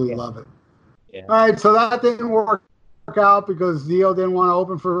 I absolutely love it. Yeah. All right, so that didn't work out because Dio didn't want to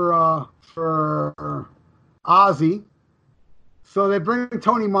open for Ozzy. So they bring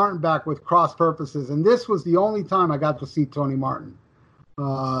Tony Martin back with Cross Purposes, and this was the only time I got to see Tony Martin.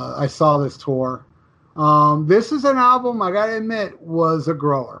 I saw this tour. This is an album, I got to admit, was a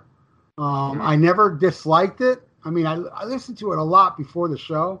grower. I never disliked it. I mean, I listened to it a lot before the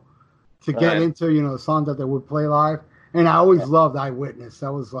show to get into, the songs that they would play live. And I always loved Eyewitness.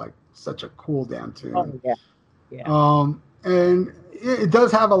 That was like such a cool damn tune. Oh, yeah. And it does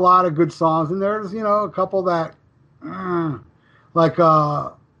have a lot of good songs. And there's, a couple that,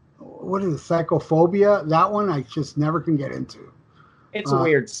 what is it, Psychophobia? That one I just never can get into. It's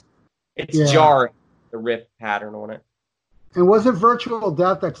weird. It's jarring, the riff pattern on it. And was it Virtual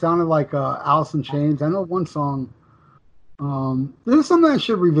Death that sounded like Alice in Chains? I know one song. This is something I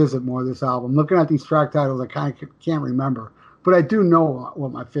should revisit more, this album. Looking at these track titles, I kind of can't remember. But I do know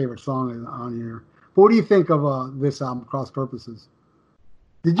what my favorite song is on here. But what do you think of this album, Cross Purposes?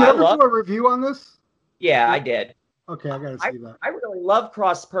 Did you ever do a review on this? Yeah, I did. Okay, I got to see that. I really love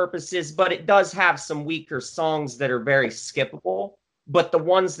Cross Purposes, but it does have some weaker songs that are very skippable. But the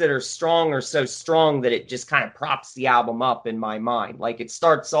ones that are strong are so strong that it just kind of props the album up in my mind. Like it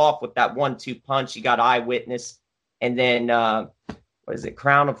starts off with that 1-2 punch. You got Eyewitness. And then, what is it?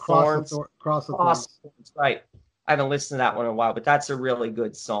 Crown of Thorns? Cross of Thorns. Right. I haven't listened to that one in a while, but that's a really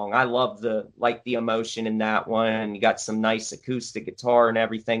good song. I love the emotion in that one. You got some nice acoustic guitar and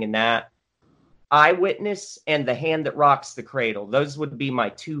everything in that. Eyewitness and The Hand That Rocks the Cradle. Those would be my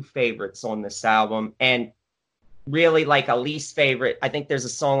two favorites on this album. And really like a least favorite, I think there's a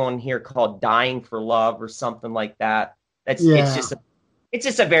song on here called Dying for Love or something like that. It's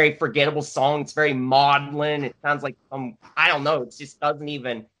just a very forgettable song. It's very maudlin. It sounds like I don't know. It just doesn't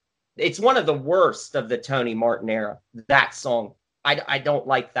even. It's one of the worst of the Tony Martin era. That song, I don't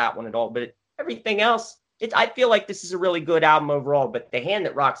like that one at all. But everything else, I feel like this is a really good album overall. But The Hand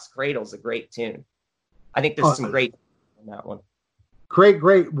That Rocks the Cradle is a great tune. I think there's some great on that one. Great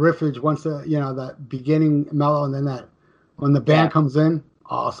riffage once that beginning mellow, and then that when the band comes in,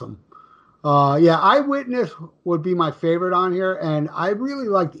 awesome. Yeah, Eyewitness would be my favorite on here, and I really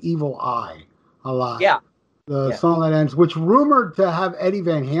liked Evil Eye a lot. Yeah, The yeah, song that ends, which rumored to have Eddie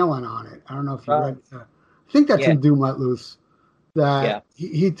Van Halen on it. I don't know if you right, read. I think that's yeah, in Doom Let Loose. That yeah.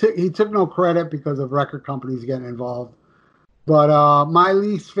 he took no credit because of record companies getting involved. But my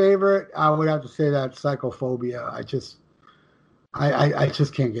least favorite, I would have to say that Psychophobia. I just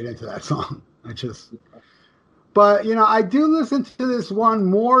can't get into that song. But I do listen to this one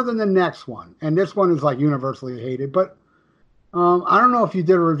more than the next one, and this one is like universally hated. But I don't know if you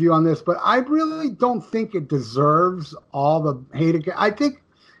did a review on this, but I really don't think it deserves all the hate. I think,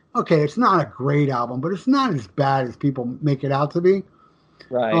 okay, it's not a great album, but it's not as bad as people make it out to be.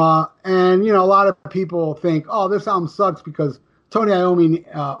 Right. And a lot of people think, oh, this album sucks because Tony Iommi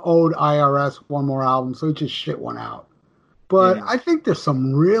owed IRS one more album, so he just shit one out. But Mm. I think there's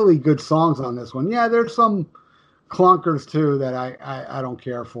some really good songs on this one. Yeah, there's some clunkers too that I don't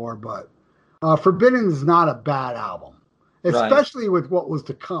care for, but Forbidden is not a bad album, Right. especially with what was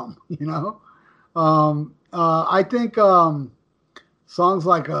to come. I think songs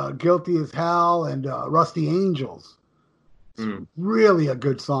like "Guilty as Hell" and "Rusty Angels" Mm. really a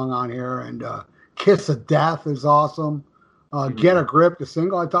good song on here, and "Kiss of Death" is awesome. "Get a Mm. Grip," the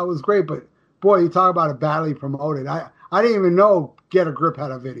single, I thought was great, but boy, you talk about a badly promoted. I didn't even know "Get a Grip"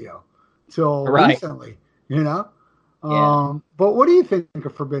 had a video till Right. recently. You know. Yeah. But what do you think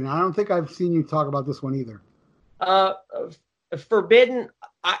of Forbidden? I don't think I've seen you talk about this one either. Uh, Forbidden.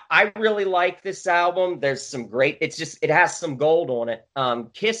 I really like this album. There's some great. It has some gold on it.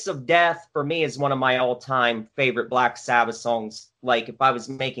 Kiss of Death for me is one of my all-time favorite Black Sabbath songs. Like if I was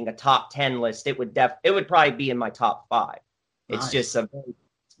making a top 10 list, it would probably be in my top 5. It's Nice. just it's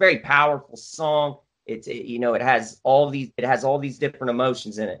a very powerful song. It has all these different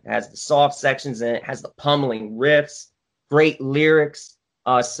emotions in it. It has the soft sections in it. It has the pummeling riffs, great lyrics.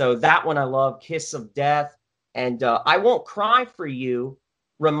 So that one I love, Kiss of Death. And I Won't Cry for You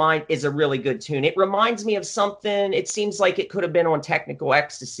is a really good tune. It reminds me of something. It seems like it could have been on Technical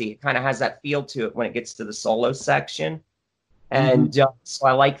Ecstasy. It kind of has that feel to it when it gets to the solo section. Mm-hmm. And so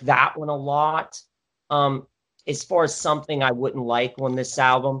I like that one a lot. As far as something I wouldn't like on this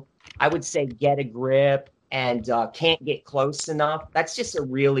album, I would say Get a Grip and Can't Get Close Enough. That's just a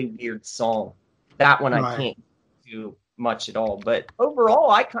really weird song. That one I Right. can't do much at all. But overall,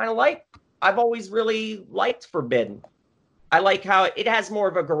 I've always really liked Forbidden. I like how it has more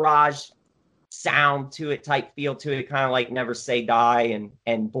of a garage sound to it, type feel to it, kind of like Never Say Die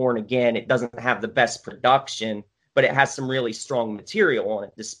and Born Again. It doesn't have the best production, but it has some really strong material on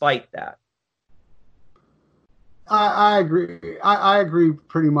it despite that. I agree. I agree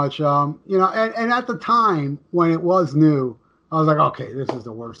pretty much. And at the time when it was new, I was like, okay, this is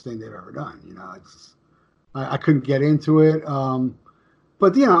the worst thing they've ever done. I couldn't get into it.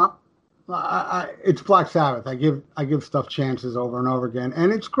 But it's Black Sabbath. I give stuff chances over and over again,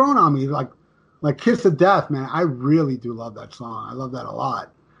 and it's grown on me. Like Kiss of Death, man. I really do love that song. I love that a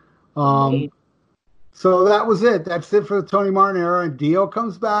lot. So that was it. That's it for the Tony Martin era. And Dio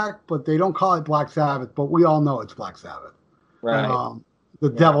comes back, but they don't call it Black Sabbath. But we all know it's Black Sabbath. Right. The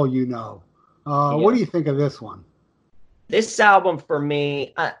Devil You Know. Yeah. What do you think of this one? This album for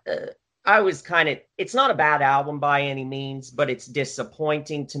me, I was it's not a bad album by any means, but it's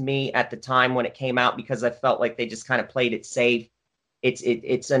disappointing to me at the time when it came out because I felt like they just kind of played it safe.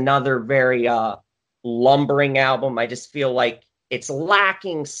 It's another very lumbering album. I just feel like it's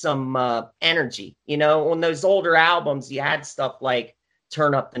lacking some energy. On those older albums, you had stuff like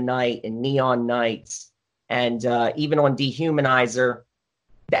Turn Up the Night and Neon Nights, and even on Dehumanizer,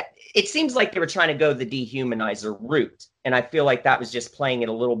 that it seems like they were trying to go the Dehumanizer route, and I feel like that was just playing it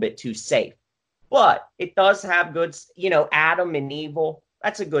a little bit too safe. But it does have good, Adam and Evil.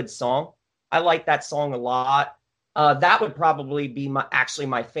 That's a good song. I like that song a lot. That would probably be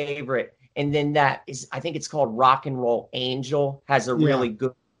my favorite. And then I think it's called Rock and Roll Angel. It has a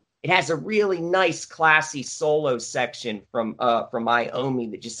really nice, classy solo section from Iommi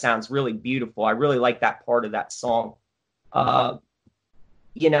that just sounds really beautiful. I really like that part of that song. As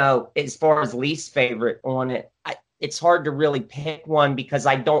far as least favorite on it, it's hard to really pick one because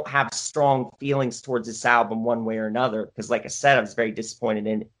I don't have strong feelings towards this album one way or another. Because, like I said, I was very disappointed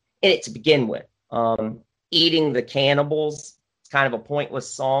in it to begin with. Eating the Cannibals, it's kind of a pointless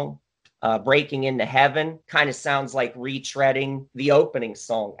song. Breaking into Heaven kind of sounds like retreading the opening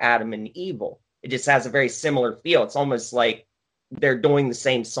song, Adam and Evil. It just has a very similar feel. It's almost like they're doing the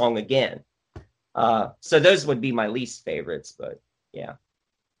same song again. So those would be my least favorites, but yeah.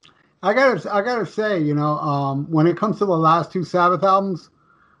 I gotta say, when it comes to the last two Sabbath albums,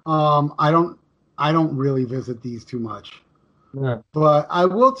 I don't really visit these too much. Yeah. But I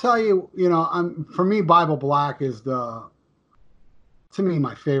will tell you, for me, Bible Black is to me,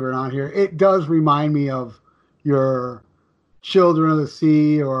 my favorite on here. It does remind me of your Children of the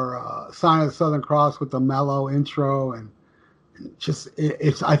Sea or Sign of the Southern Cross with the mellow intro, and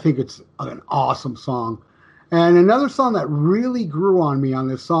I think it's an awesome song. And another song that really grew on me on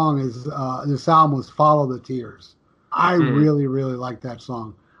this song is this album was Follow the Tears. I really, really like that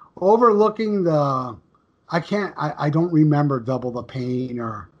song. Overlooking I don't remember Double the Pain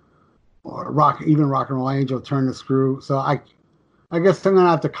or Rock and Roll Angel, Turn the Screw. So I guess I'm gonna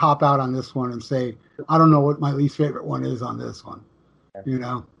have to cop out on this one and say I don't know what my least favorite one is on this one,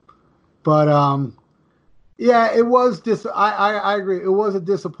 But yeah, it was I agree. It was a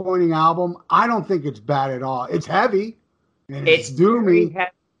disappointing album. I don't think it's bad at all. It's heavy and it's doomy.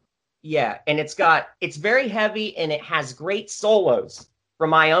 Yeah, and it's very heavy and it has great solos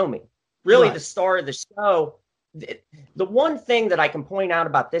from Iommi. Really, right. The star of the show. The one thing that I can point out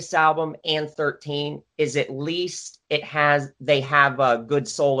about this album and 13 is at least they have good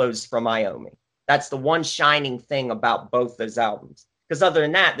solos from Iommi. That's the one shining thing about both those albums. Because other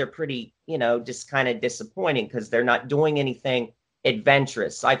than that, they're pretty, just kind of disappointing because they're not doing anything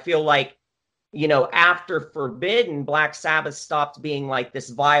adventurous. I feel like, after Forbidden, Black Sabbath stopped being like this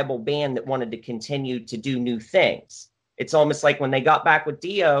viable band that wanted to continue to do new things. It's almost like when they got back with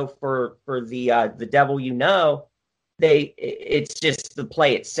Dio for the Devil You Know, it's just the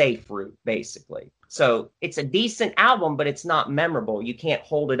play it safe route, basically. So it's a decent album, but it's not memorable. You can't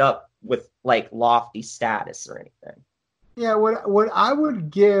hold it up with like lofty status or anything. Yeah, what I would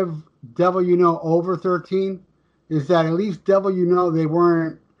give Devil You Know over 13 is that at least Devil You Know they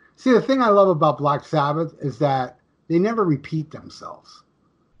weren't. See, the thing I love about Black Sabbath is that they never repeat themselves.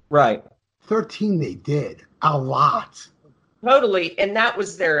 Right. 13 they did a lot. Totally, and that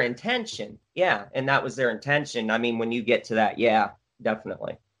was their intention. Yeah, and that was their intention. I mean, when you get to that, yeah,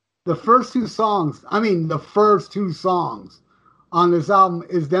 definitely. The first two songs on this album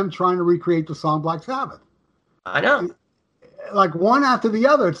is them trying to recreate the song Black Sabbath. I know. Like one after the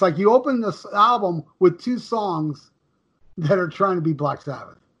other. It's like you open this album with two songs that are trying to be Black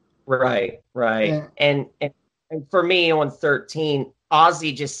Sabbath. Right. Yeah. And for me on 13,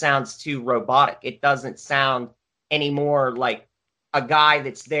 Ozzy just sounds too robotic. It doesn't sound anymore like a guy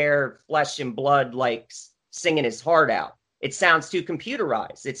that's there, flesh and blood, like singing his heart out. It sounds too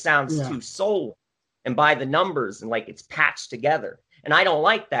computerized. It sounds too soul and by the numbers and like it's patched together. And I don't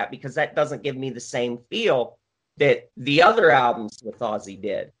like that because that doesn't give me the same feel that the other albums with Ozzy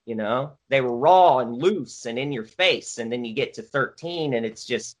did. They were raw and loose and in your face. And then you get to 13 and it's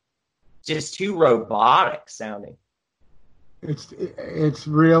just too robotic sounding. It's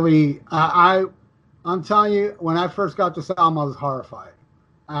really, I'm telling you, when I first got this album, I was horrified.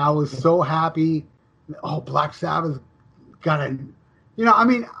 I was so happy. Oh, Black Sabbath got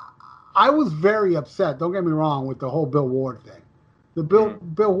I was very upset. Don't get me wrong with the whole Bill Ward thing. The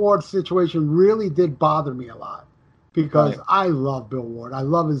Bill Ward situation really did bother me a lot because I love Bill Ward.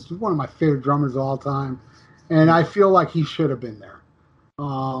 He's one of my favorite drummers of all time. And I feel like he should have been there.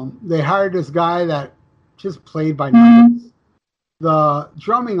 They hired this guy that just played by numbers. The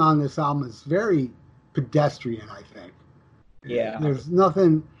drumming on this album is very pedestrian, I think. Yeah. There's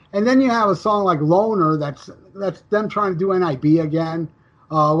nothing. And then you have a song like Loner that's them trying to do NIB again.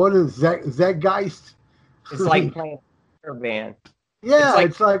 What is Zeitgeist? It's like playing Caravan. Yeah,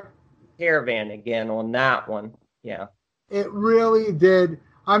 it's like Caravan again on that one. Yeah. It really did.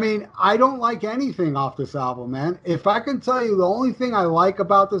 I mean, I don't like anything off this album, man. If I can tell you the only thing I like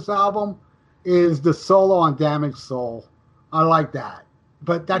about this album is the solo on Damaged Soul. I like that.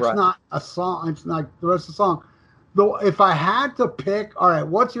 But that's not a song. It's not the rest of the song. Though, if I had to pick, all right,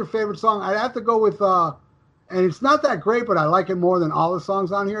 what's your favorite song? I'd have to go with, and it's not that great, but I like it more than all the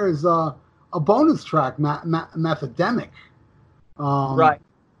songs on here, is a bonus track, Methodemic. Right.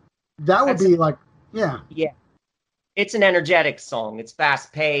 That would be like, yeah. Yeah. It's an energetic song. It's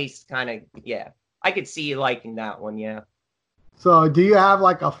fast-paced, kind of, yeah. I could see you liking that one, yeah. So do you have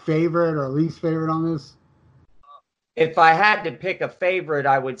like a favorite or least favorite on this? If I had to pick a favorite,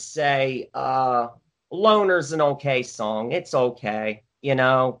 I would say Loner's an okay song. It's okay,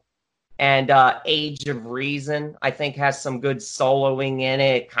 And Age of Reason, I think, has some good soloing in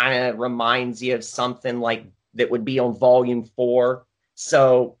it. Kind of reminds you of something like that would be on Volume 4.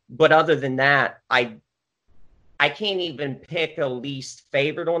 So, but other than that, I can't even pick a least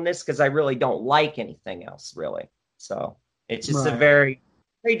favorite on this because I really don't like anything else, really. So it's just a very,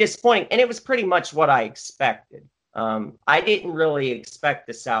 very disappointing. And it was pretty much what I expected. I didn't really expect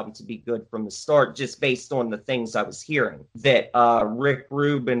this album to be good from the start, just based on the things I was hearing. That Rick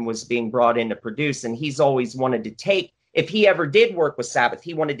Rubin was being brought in to produce, and he's always wanted to take if he ever did work with Sabbath,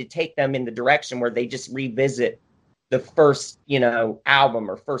 he wanted to take them in the direction where they just revisit the first, album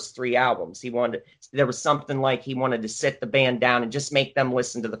or first 3 albums. There was something like he wanted to sit the band down and just make them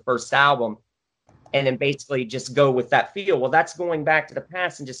listen to the first album and then basically just go with that feel. Well, that's going back to the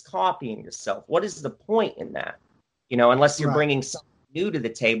past and just copying yourself. What is the point in that? Unless you're bringing something new to the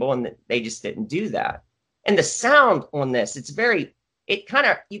table, and they just didn't do that. And the sound on this,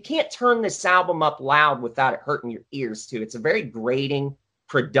 you can't turn this album up loud without it hurting your ears too. It's a very grating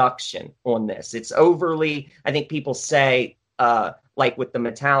production on this. It's overly, I think people say, like with the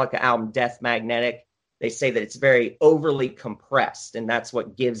Metallica album Death Magnetic, they say that it's very overly compressed, and that's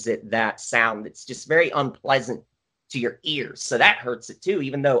what gives it that sound. It's just very unpleasant to your ears. So that hurts it too,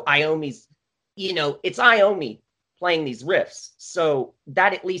 even though Iommi's, it's Iommi playing these riffs. So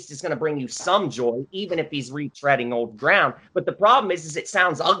that at least is going to bring you some joy, even if he's retreading old ground. But the problem is it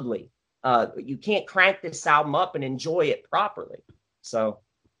sounds ugly. You can't crank this album up and enjoy it properly. So,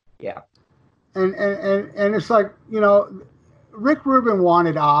 yeah. And it's like, Rick Rubin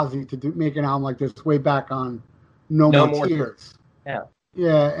wanted Ozzy to make an album like this way back on No More Tears. Yeah.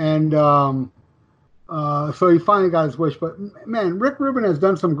 Yeah, and so he finally got his wish. But, man, Rick Rubin has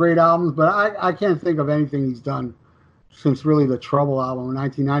done some great albums, but I can't think of anything he's done since really the Trouble album in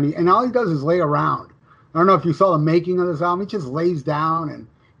 1990. And all he does is lay around. I don't know if you saw the making of this album. He just lays down, and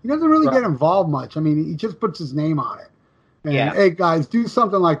he doesn't really get involved much. I mean, he just puts his name on it. And, hey, guys, do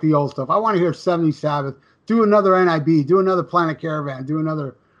something like the old stuff. I want to hear 70 Sabbath. Do another NIB. Do another Planet Caravan. Do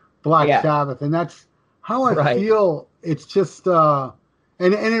another Black Sabbath. And that's how I feel. It's just, and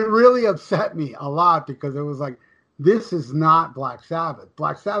it really upset me a lot because it was like, this is not Black Sabbath.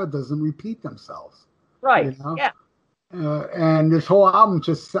 Black Sabbath doesn't repeat themselves. Right. Yeah. And this whole album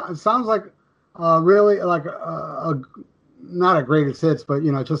just sounds like really like not a greatest hits, but,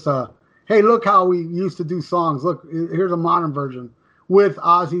 just hey, look how we used to do songs. Look, here's a modern version with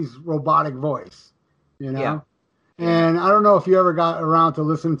Ozzy's robotic voice. Yeah. And I don't know if you ever got around to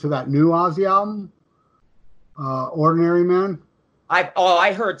listen to that new Ozzy album, Ordinary Man.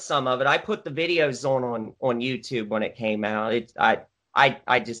 I heard some of it. I put the videos on YouTube when it came out.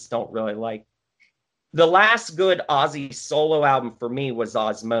 I just don't really like. The last good Ozzy solo album for me was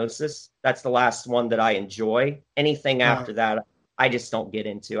Osmosis. That's the last one that I enjoy. Anything after that, I just don't get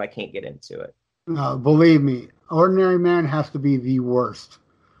into. I can't get into it. Believe me, Ordinary Man has to be the worst.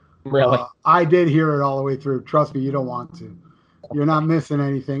 Really? I did hear it all the way through. Trust me, you don't want to. You're not missing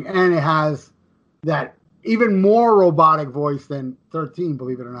anything. And it has that even more robotic voice than 13,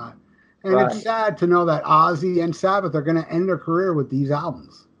 believe it or not. And it's sad to know that Ozzy and Sabbath are going to end their career with these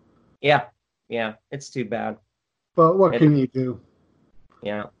albums. Yeah. Yeah. It's too bad. But what can you do?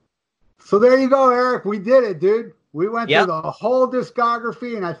 Yeah. So there you go, Eric. We did it, dude. We went through the whole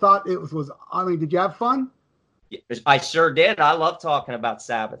discography, and I thought it was, I mean, did you have fun? I sure did. I love talking about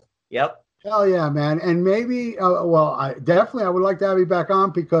Sabbath. Yep. Hell yeah, man. And maybe, I would like to have you back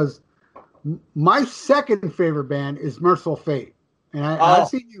on because my second favorite band is Merciful Fate. And I've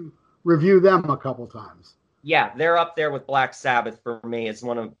seen you review them a couple times. Yeah, they're up there with Black Sabbath for me. It's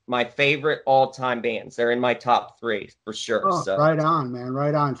one of my favorite all-time bands. They're in my top 3 for sure. Oh, so. Right on, man.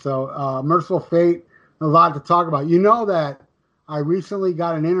 Right on. So Merciful Fate, a lot to talk about. You know that I recently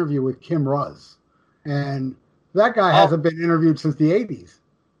got an interview with Kim Ruz. And that guy hasn't been interviewed since the 80s.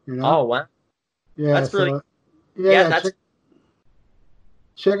 Oh, wow. Yeah. That's really...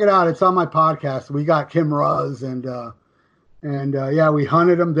 Check it out. It's on my podcast. We got Kim Ruz, and we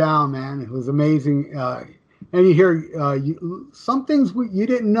hunted him down, man. It was amazing. And you hear some things you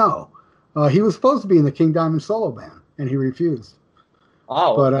didn't know. He was supposed to be in the King Diamond solo band, and he refused.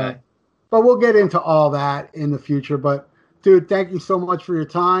 Okay. But we'll get into all that in the future. But, dude, thank you so much for your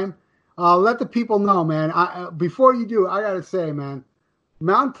time. Let the people know, man. Before you do, I got to say, man,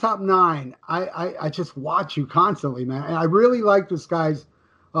 Mountaintop 9, I just watch you constantly, man. And I really like this guy's,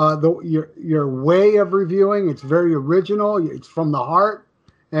 your way of reviewing. It's very original. It's from the heart.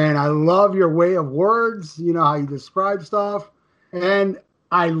 And I love your way of words, how you describe stuff. And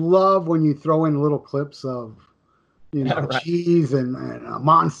I love when you throw in little clips of, cheese and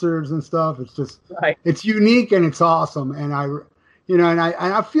monsters and stuff. It's just, it's unique and it's awesome. And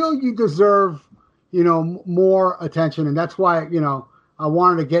I feel you deserve, more attention. And that's why, I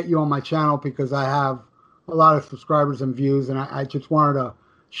wanted to get you on my channel because I have a lot of subscribers and views. And I just wanted to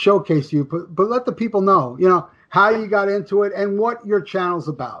showcase you, but let the people know, how you got into it and what your channel's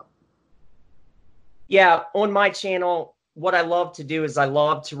about. Yeah, on my channel, what I love to do is I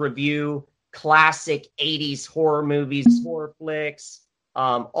love to review classic 80s horror movies, horror flicks,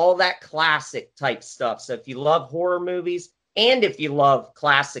 all that classic type stuff. So if you love horror movies, And if you love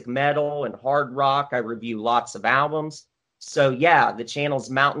classic metal and hard rock, I review lots of albums. So yeah, the channel's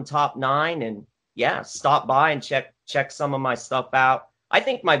Mountaintop 9, and yeah, stop by and check some of my stuff out. I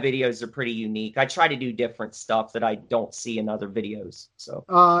think my videos are pretty unique. I try to do different stuff that I don't see in other videos. So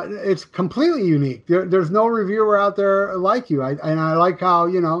it's completely unique. There's no reviewer out there like you. And I like how,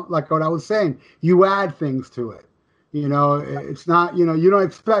 like what I was saying, you add things to it. It's not, you don't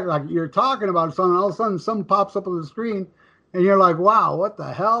expect, like, you're talking about something, all of a sudden something pops up on the screen and you're like, wow, what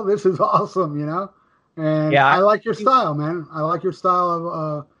the hell? This is awesome, And yeah, I like your style, man. I like your style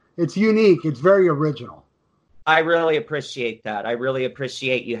of it's unique. It's very original. I really appreciate that. I really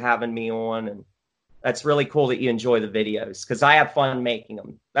appreciate you having me on, and that's really cool that you enjoy the videos, because I have fun making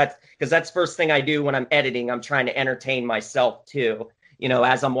them. That's the first thing I do when I'm editing. I'm trying to entertain myself too.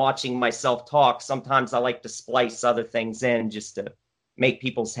 As I'm watching myself talk, sometimes I like to splice other things in just to make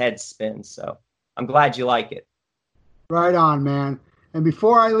people's heads spin. So I'm glad you like it. Right on, man. And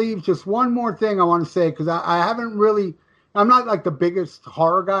before I leave, just one more thing I want to say, because I haven't really, I'm not like the biggest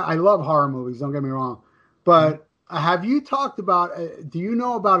horror guy. I love horror movies, don't get me wrong. But have you talked about, do you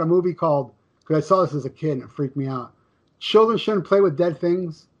know about a movie called, because I saw this as a kid and it freaked me out, Children Shouldn't Play with Dead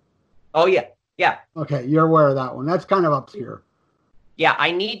Things? Oh, yeah. Yeah. Okay, you're aware of that one. That's kind of obscure. Yeah,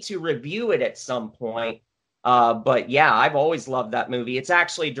 I need to review it at some point. But yeah, I've always loved that movie. It's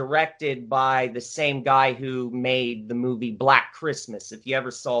actually directed by the same guy who made the movie Black Christmas. If you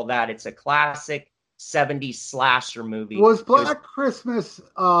ever saw that, it's a classic 70s slasher movie. Was Black Christmas,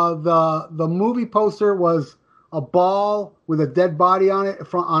 the movie poster was a ball with a dead body on it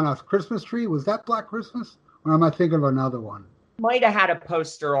on a Christmas tree? Was that Black Christmas? Or am I thinking of another one? Might have had a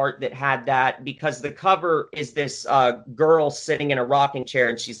poster art that had that, because the cover is this girl sitting in a rocking chair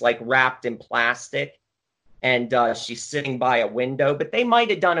and she's like wrapped in plastic. And she's sitting by a window, but they might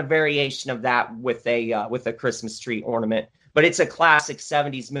have done a variation of that with a Christmas tree ornament. But it's a classic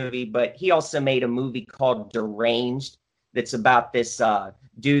 70s movie. But he also made a movie called Deranged that's about this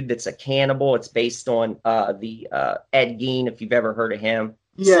dude that's a cannibal. It's based on the Ed Gein, if you've ever heard of him.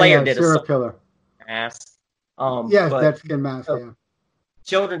 Yeah, Slayer did serial killer. Mask. Yes, that's Skin Mask. Yeah.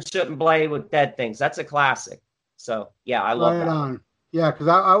 Children Shouldn't Play with Dead Things. That's a classic. So yeah, I love that. On. Yeah, because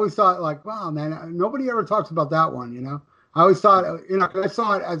I always thought, like, wow, man, nobody ever talks about that one, I always thought, I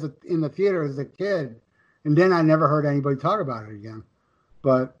saw it in the theater as a kid, and then I never heard anybody talk about it again.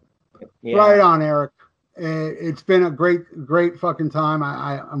 But yeah. Right on, Eric. It's been a great fucking time.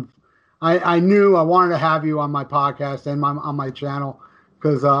 I knew I wanted to have you on my podcast and on my channel,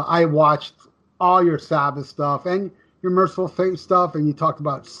 because I watched all your Sabbath stuff and your Merciful Fate stuff, and you talked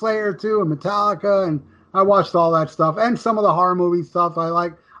about Slayer too and Metallica, and I watched all that stuff and some of the horror movie stuff I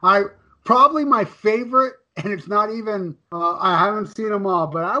like. Probably my favorite, and it's not even, I haven't seen them all,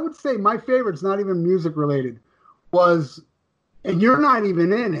 but I would say my favorite's not even music related, was, and you're not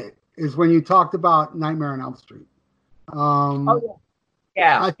even in it, is when you talked about Nightmare on Elm Street.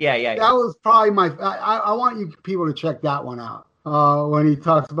 Yeah. That was probably I want you people to check that one out when he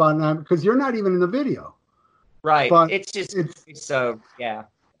talks about that, because you're not even in the video. Right. But it's so, yeah.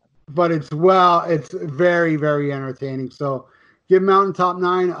 But it's very, very entertaining. So give Mountaintop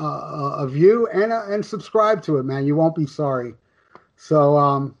 9 a view and subscribe to it, man. You won't be sorry.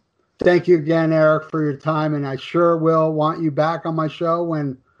 So thank you again, Eric, for your time. And I sure will want you back on my show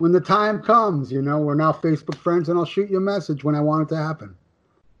when the time comes. We're now Facebook friends, and I'll shoot you a message when I want it to happen.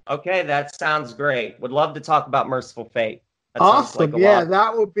 Okay, that sounds great. Would love to talk about Merciful Fate. Awesome. Yeah,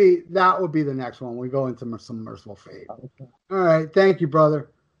 that would be the next one. We go into some Merciful Fate. Okay. All right. Thank you,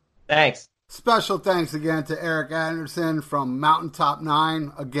 brother. Thanks. Special thanks again to Eric Anderson from Mountaintop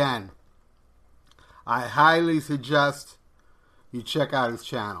 9. Again, I highly suggest you check out his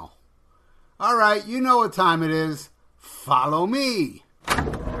channel. All right, you know what time it is. Follow me.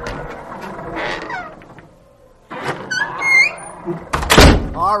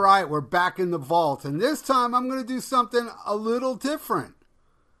 All right, we're back in the vault, and this time I'm going to do something a little different.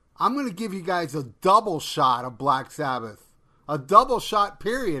 I'm going to give you guys a double shot of Black Sabbath. A double shot,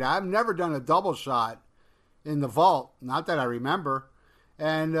 period. I've never done a double shot in the vault. Not that I remember.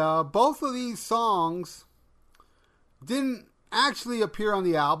 And both of these songs didn't actually appear on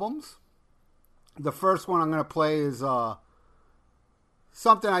the albums. The first one I'm going to play is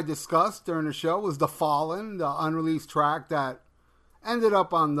something I discussed during the show. Was The Fallen, the unreleased track that ended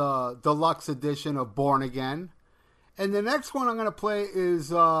up on the deluxe edition of Born Again. And the next one I'm going to play is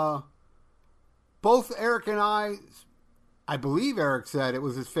both Eric and I believe Eric said it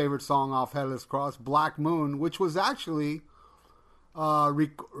was his favorite song off Headless Cross, Black Moon, which was actually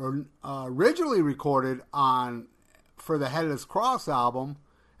originally recorded for the Headless Cross album,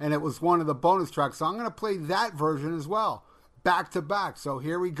 and it was one of the bonus tracks. So I'm going to play that version as well. back to back. So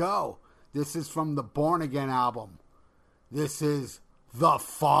here we go. This is from the Born Again album. This is The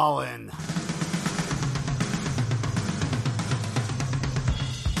Fallen.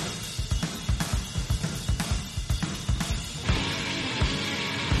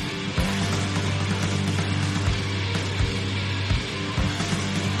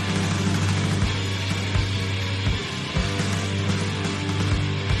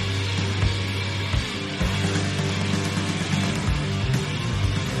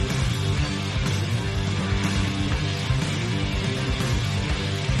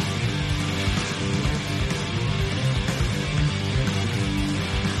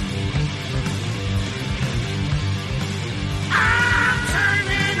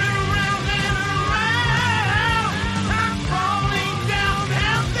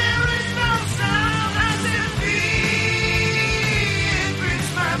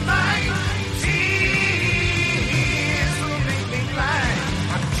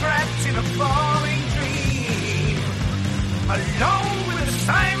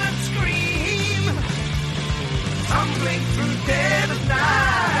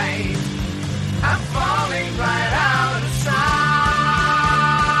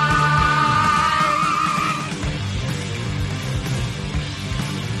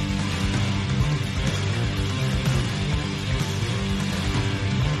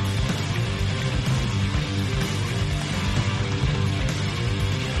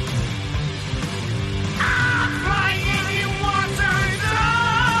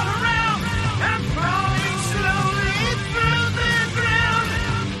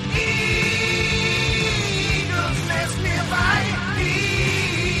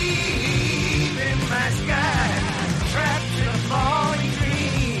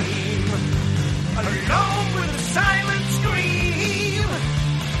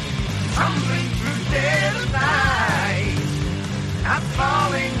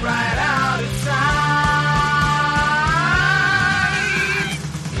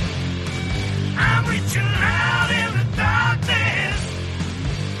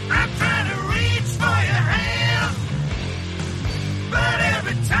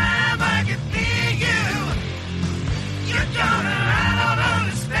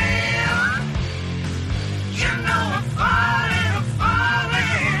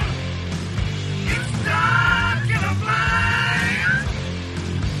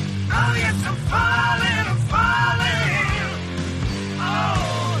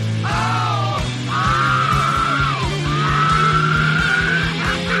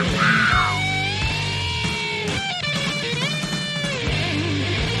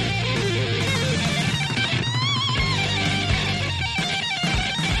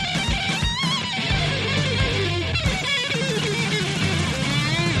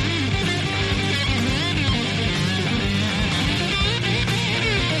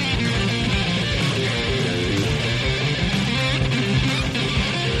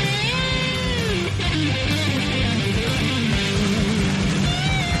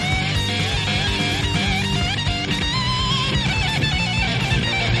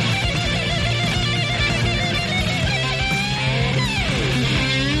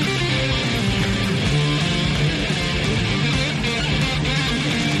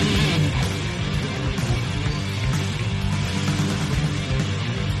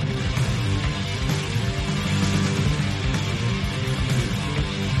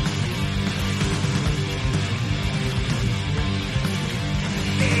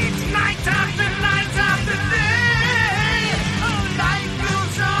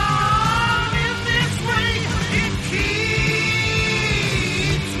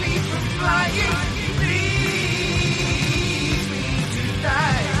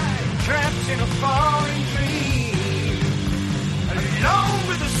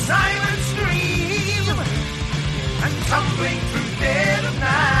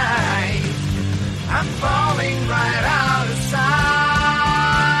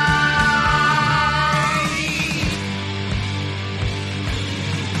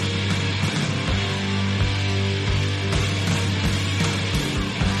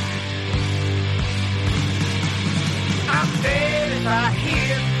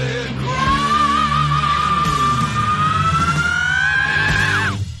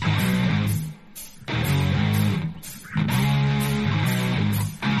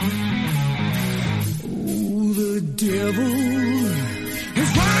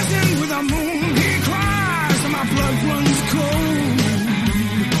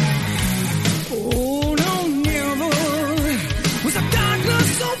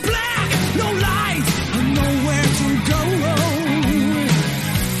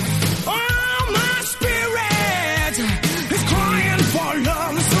 It's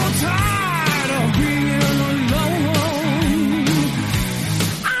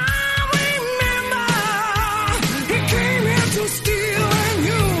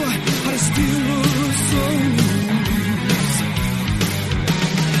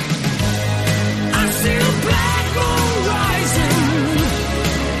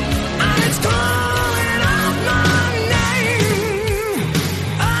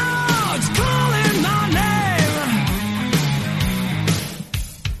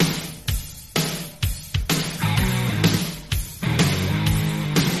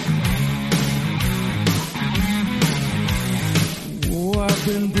I've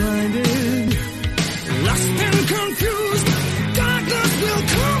been blinded, lost and confused. Darkness will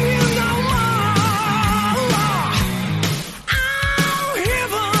come in no more. Oh,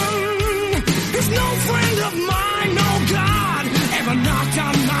 heaven is no friend of mine. No God ever knocked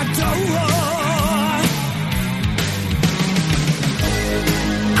on my door.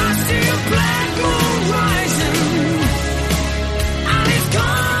 I see a black moon rising, and it's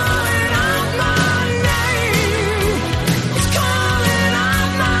calling out my name. It's calling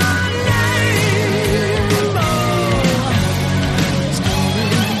out my name. Oh, it's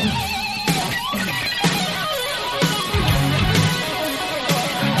calling.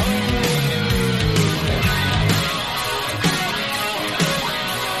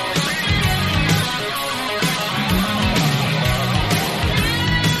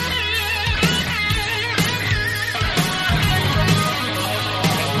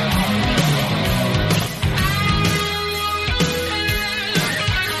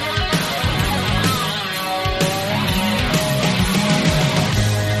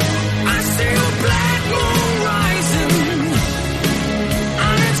 I see a black moon rising,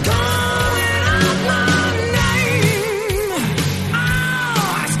 and it's calling out my name. Oh,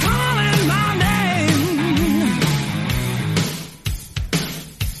 it's calling my name.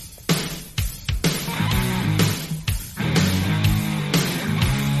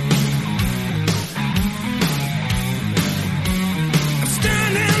 I'm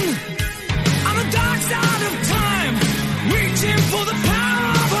standing on the dark side of time, reaching for the power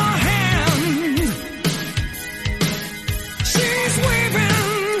of her hand. She's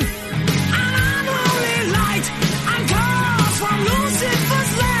waving an unholy light and calls from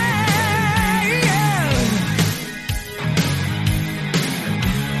Lucifer's land.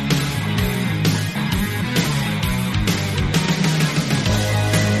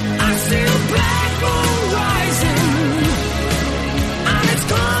 I see a black moon rising, and it's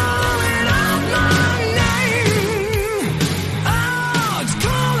calling out my name. Oh, it's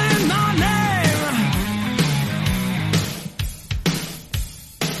calling my name.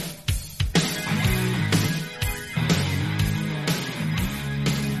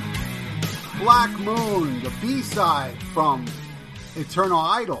 Black Moon, the B-side from Eternal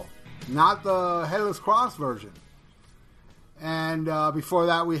Idol, not the Headless Cross version. And before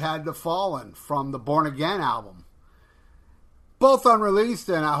that, we had The Fallen from the Born Again album. Both unreleased,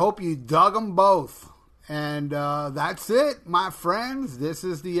 and I hope you dug them both. And that's it, my friends. This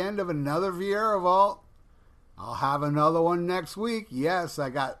is the end of another Viera Vault. I'll have another one next week. Yes, I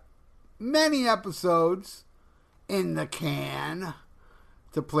got many episodes in the can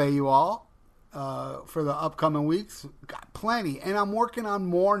to play you all for the upcoming weeks. Got plenty, and I'm working on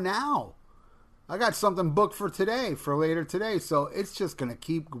more now. I got something booked for today, for later today, so it's just going to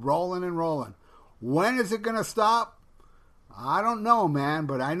keep rolling and rolling. When is it going to stop? I don't know, man,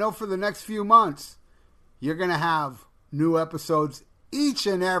 but I know for the next few months, you're going to have new episodes each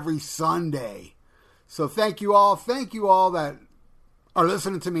and every Sunday. So thank you all that are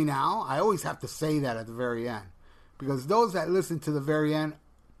listening to me now. I always have to say that at the very end, because those that listen to the very end,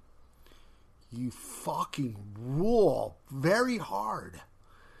 you fucking rule very hard.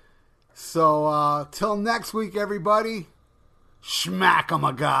 So, till next week, everybody, schmack 'em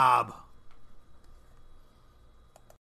a gob.